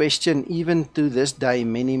favorite question even to this day,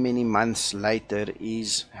 many months later,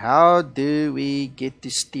 is how do we get to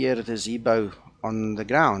steer the Zibo on the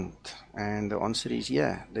ground? And the answer is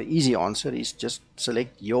yeah. The easy answer is just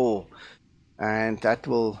select yaw, and that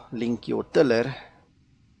will link your tiller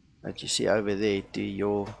that you see over there to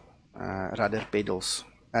your rudder pedals.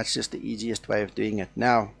 That's just the easiest way of doing it.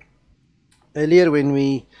 Now, earlier when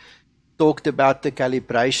we talked about the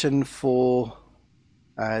calibration for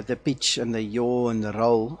the pitch and the yaw and the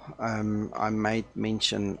roll, I made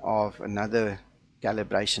mention of another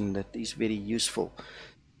calibration that is very useful.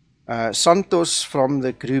 Santos from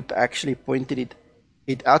the group actually pointed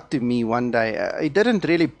it out to me one day. It didn't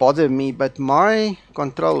really bother me, but my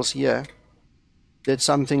controls here did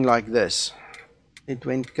something like this. It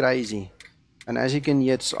went crazy, and as you can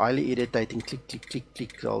hear, it's highly irritating. Click, click, click,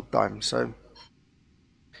 click the whole time. So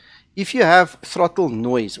if you have throttle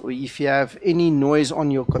noise, or if you have any noise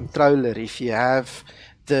on your controller, if you have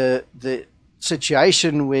the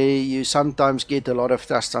situation where you sometimes get a lot of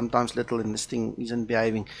thrust, sometimes little, and this thing isn't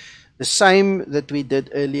behaving, the same that we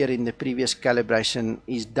did earlier in the previous calibration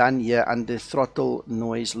is done here under throttle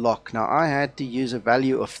noise lock. Now I had to use a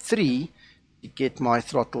value of 3 to get my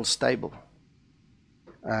throttle stable.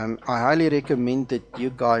 I highly recommend that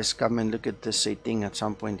you guys come and look at this setting at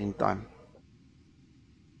some point in time.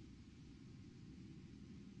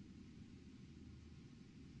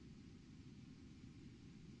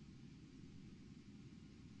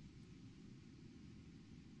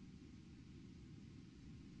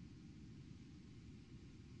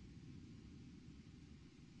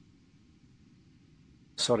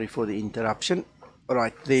 Sorry for the interruption.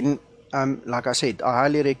 Alright, then like I said, I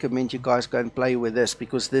highly recommend you guys go and play with this,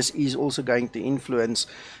 because this is also going to influence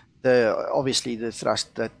obviously the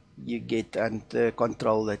thrust that you get and the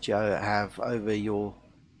control that you have over your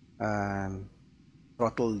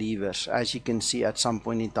throttle levers. As you can see, at some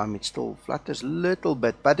point in time it still flutters a little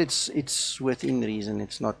bit, but it's within reason.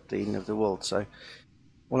 It's not the end of the world. So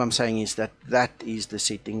all I'm saying is that that is the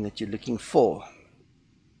setting that you're looking for.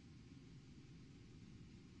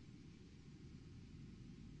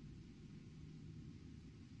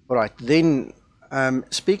 Right, then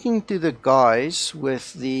speaking to the guys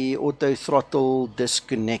with the auto throttle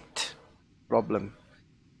disconnect problem,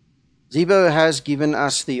 Zibo has given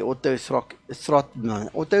us the auto throttle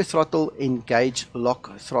engage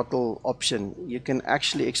lock throttle option. You can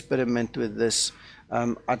actually experiment with this.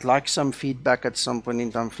 I'd like some feedback at some point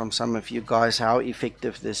in time from some of you guys how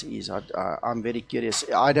effective this is. I'm very curious.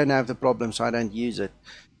 I don't have the problem, so I don't use it.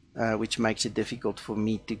 Which makes it difficult for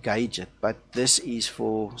me to gauge it, but this is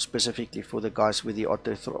specifically for the guys with the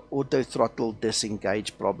auto throttle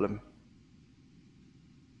disengage problem.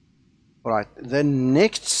 Alright, the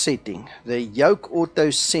next setting, the yoke auto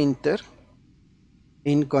center,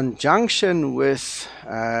 in conjunction with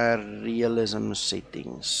realism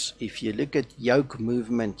settings. If you look at yoke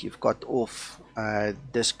movement, you've got off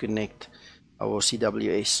disconnect or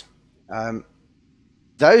CWS.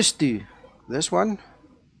 Those two, this one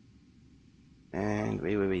and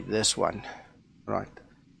this one, right,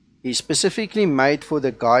 is specifically made for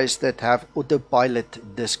the guys that have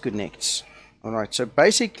autopilot disconnects. Alright, so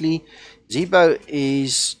basically Zibo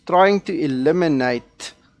is trying to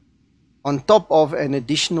eliminate, on top of an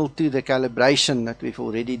additional to the calibration that we've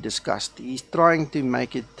already discussed, he's trying to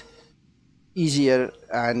make it easier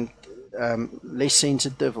and less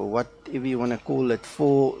sensitive, or whatever you want to call it,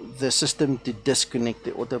 for the system to disconnect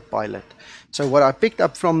the autopilot. So what I picked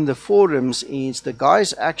up from the forums is the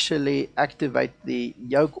guys actually activate the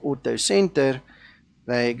yoke auto center.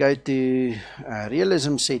 They go to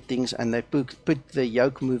realism settings and they put the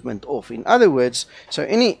yoke movement off. In other words, so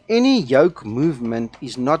any yoke movement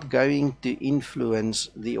is not going to influence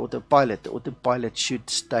the autopilot. The autopilot should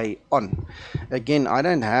stay on. Again, I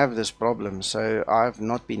don't have this problem, so I've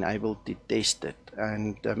not been able to test it,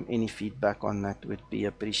 and any feedback on that would be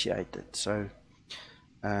appreciated. So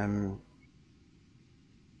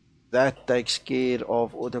that takes care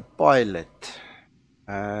of autopilot.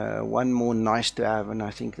 One more nice to have, and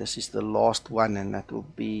I think this is the last one, and that will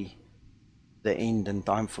be the end and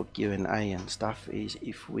time for Q&A and stuff, is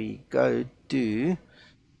if we go to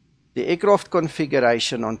the aircraft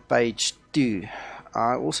configuration on page 2.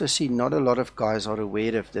 I also see not a lot of guys are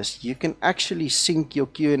aware of this. You can actually sync your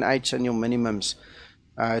QNH and your minimums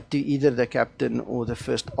to either the captain or the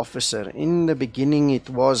first officer. In the beginning, it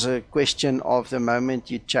was a question of the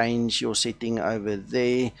moment you change your setting over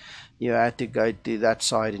there, you had to go to that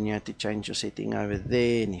side and you had to change your setting over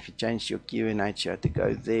there, and if you change your QNH, you had to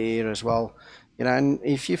go there as well. You know, and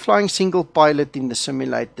if you're flying single pilot in the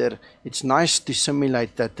simulator, it's nice to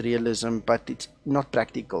simulate that realism, but it's not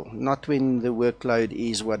practical. Not when the workload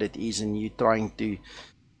is what it is and you're trying to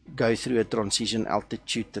go through a transition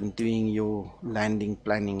altitude and doing your landing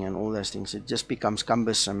planning and all those things. It just becomes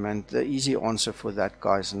cumbersome, and the easy answer for that,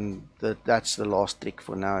 guys, and that's the last trick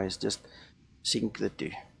for now, is just sync the two.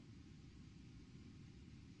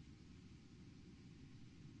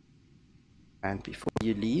 And before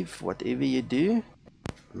you leave, whatever you do,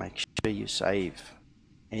 make sure you save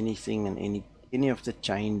anything and any of the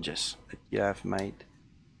changes that you have made.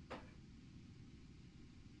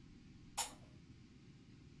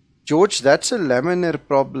 George, that's a laminar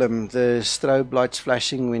problem, the strobe lights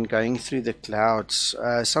flashing when going through the clouds.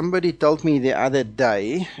 Somebody told me the other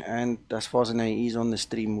day, and as far as I know he's on the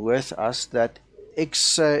stream with us, that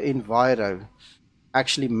Enviro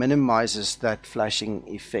actually minimizes that flashing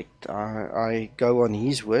effect. I go on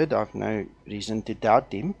his word. I've no reason to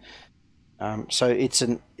doubt him. So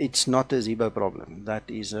it's not a Zibo problem. That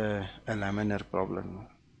is a laminar problem,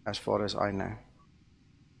 as far as I know.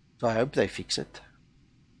 So I hope they fix it.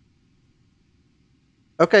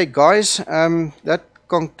 Okay, guys, that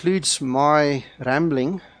concludes my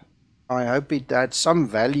rambling. I hope it had some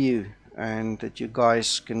value, and that you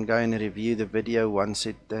guys can go and review the video once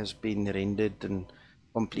it has been rendered and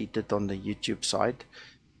completed on the YouTube side.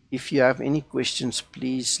 If you have any questions,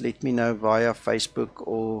 please let me know via Facebook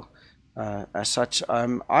or as such.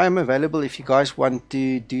 I am available if you guys want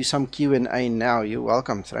to do some Q&A now. You're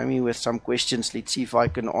welcome. Throw me with some questions. Let's see if I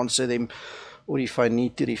can answer them, or if I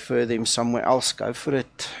need to refer them somewhere else, go for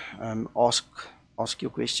it. Ask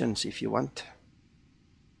your questions if you want.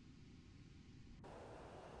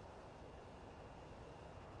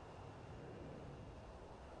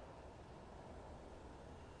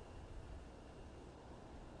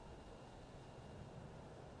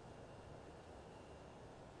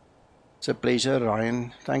 It's a pleasure,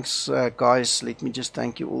 Ryan. Thanks, guys. Let me just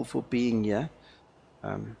thank you all for being here.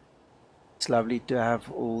 It's lovely to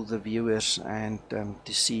have all the viewers and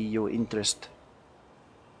to see your interest.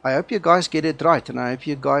 I hope you guys get it right, and I hope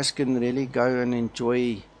you guys can really go and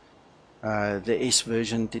enjoy the S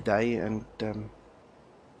version today, and you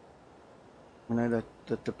know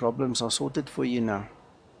that the problems are sorted for you now.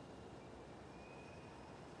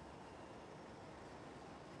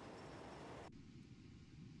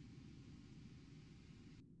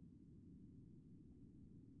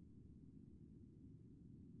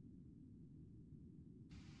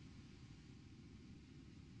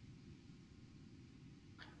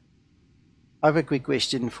 I have a quick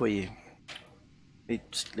question for you.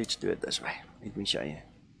 Let's do it this way. Let me show you.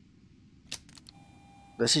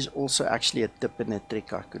 This is also actually a tip and a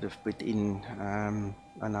trick I could have put in,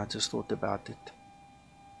 and I just thought about it.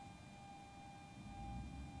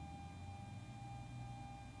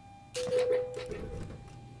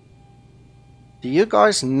 Do you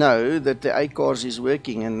guys know that the ACARS is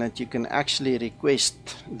working and that you can actually request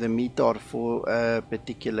the METAR for a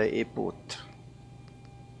particular airport?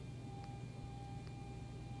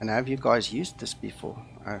 And have you guys used this before?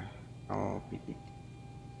 Oh, PP.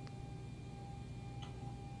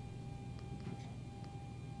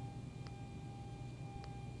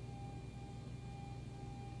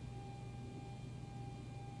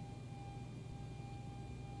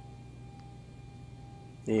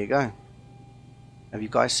 There you go. Have you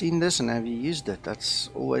guys seen this and have you used it? That's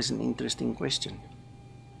always an interesting question.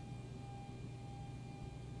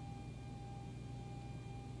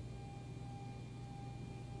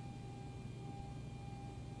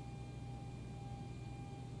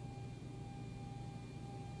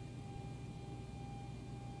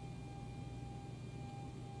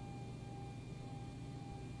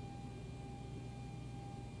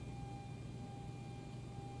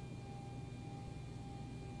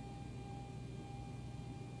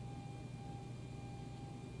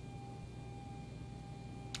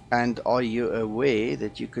 And are you aware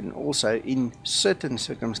that you can also, in certain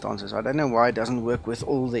circumstances, I don't know why it doesn't work with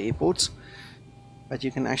all the airports, but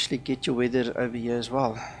you can actually get your weather over here as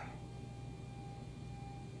well.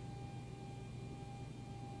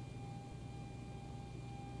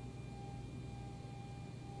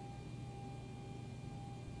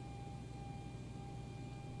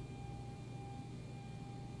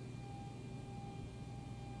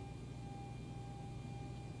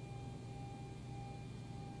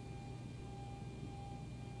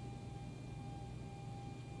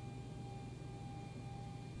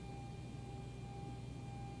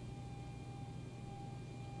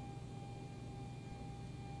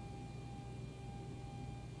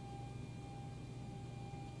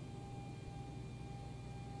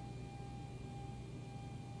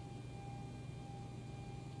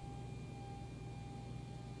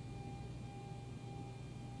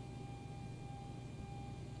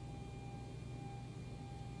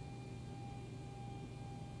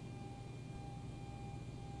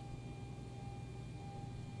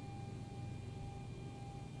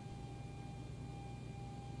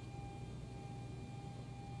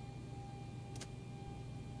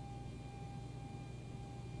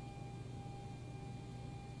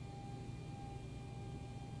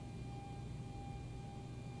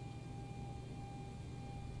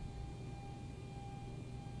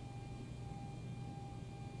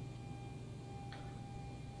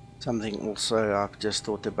 Something also I've just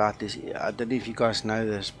thought about is, I don't know if you guys know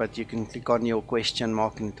this, but you can click on your question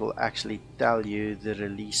mark and it will actually tell you the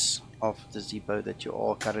release of the Zibo that you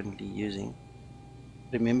are currently using.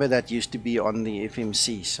 Remember, that used to be on the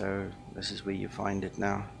FMC, so this is where you find it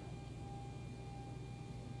now.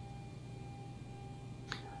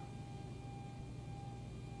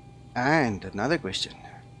 And another question.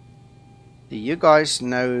 Do you guys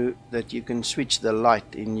know that you can switch the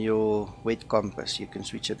light in your wet compass? You can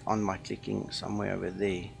switch it on by clicking somewhere over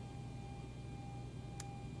there.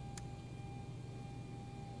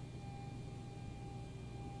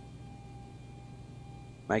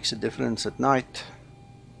 Makes a difference at night.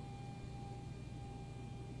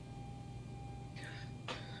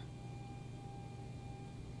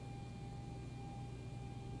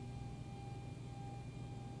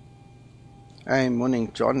 Hey,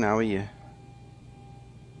 morning John, how are you?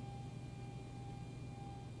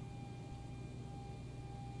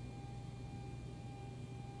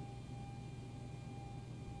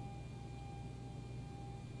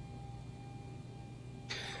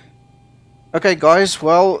 Okay guys,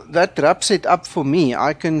 well that wraps it up for me.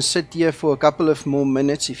 I can sit here for a couple of more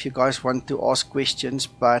minutes if you guys want to ask questions,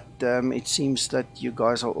 but it seems that you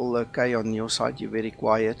guys are all okay on your side. You're very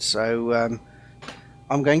quiet, so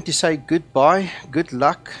I'm going to say goodbye, good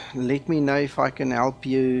luck. Let me know if I can help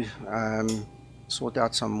you sort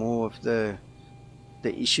out some more of the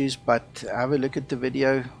issues, but have a look at the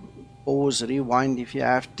video, pause, rewind if you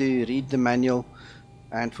have to, read the manual.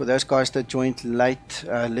 And for those guys that joined late,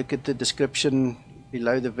 look at the description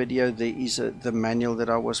below the video. There is the manual that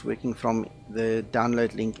I was working from. The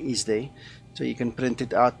download link is there, so you can print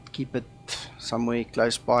it out, keep it somewhere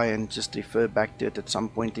close by and just refer back to it at some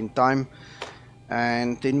point in time.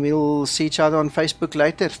 And then we'll see each other on Facebook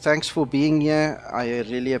later. Thanks for being here. I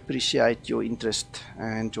really appreciate your interest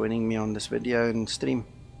and joining me on this video and stream.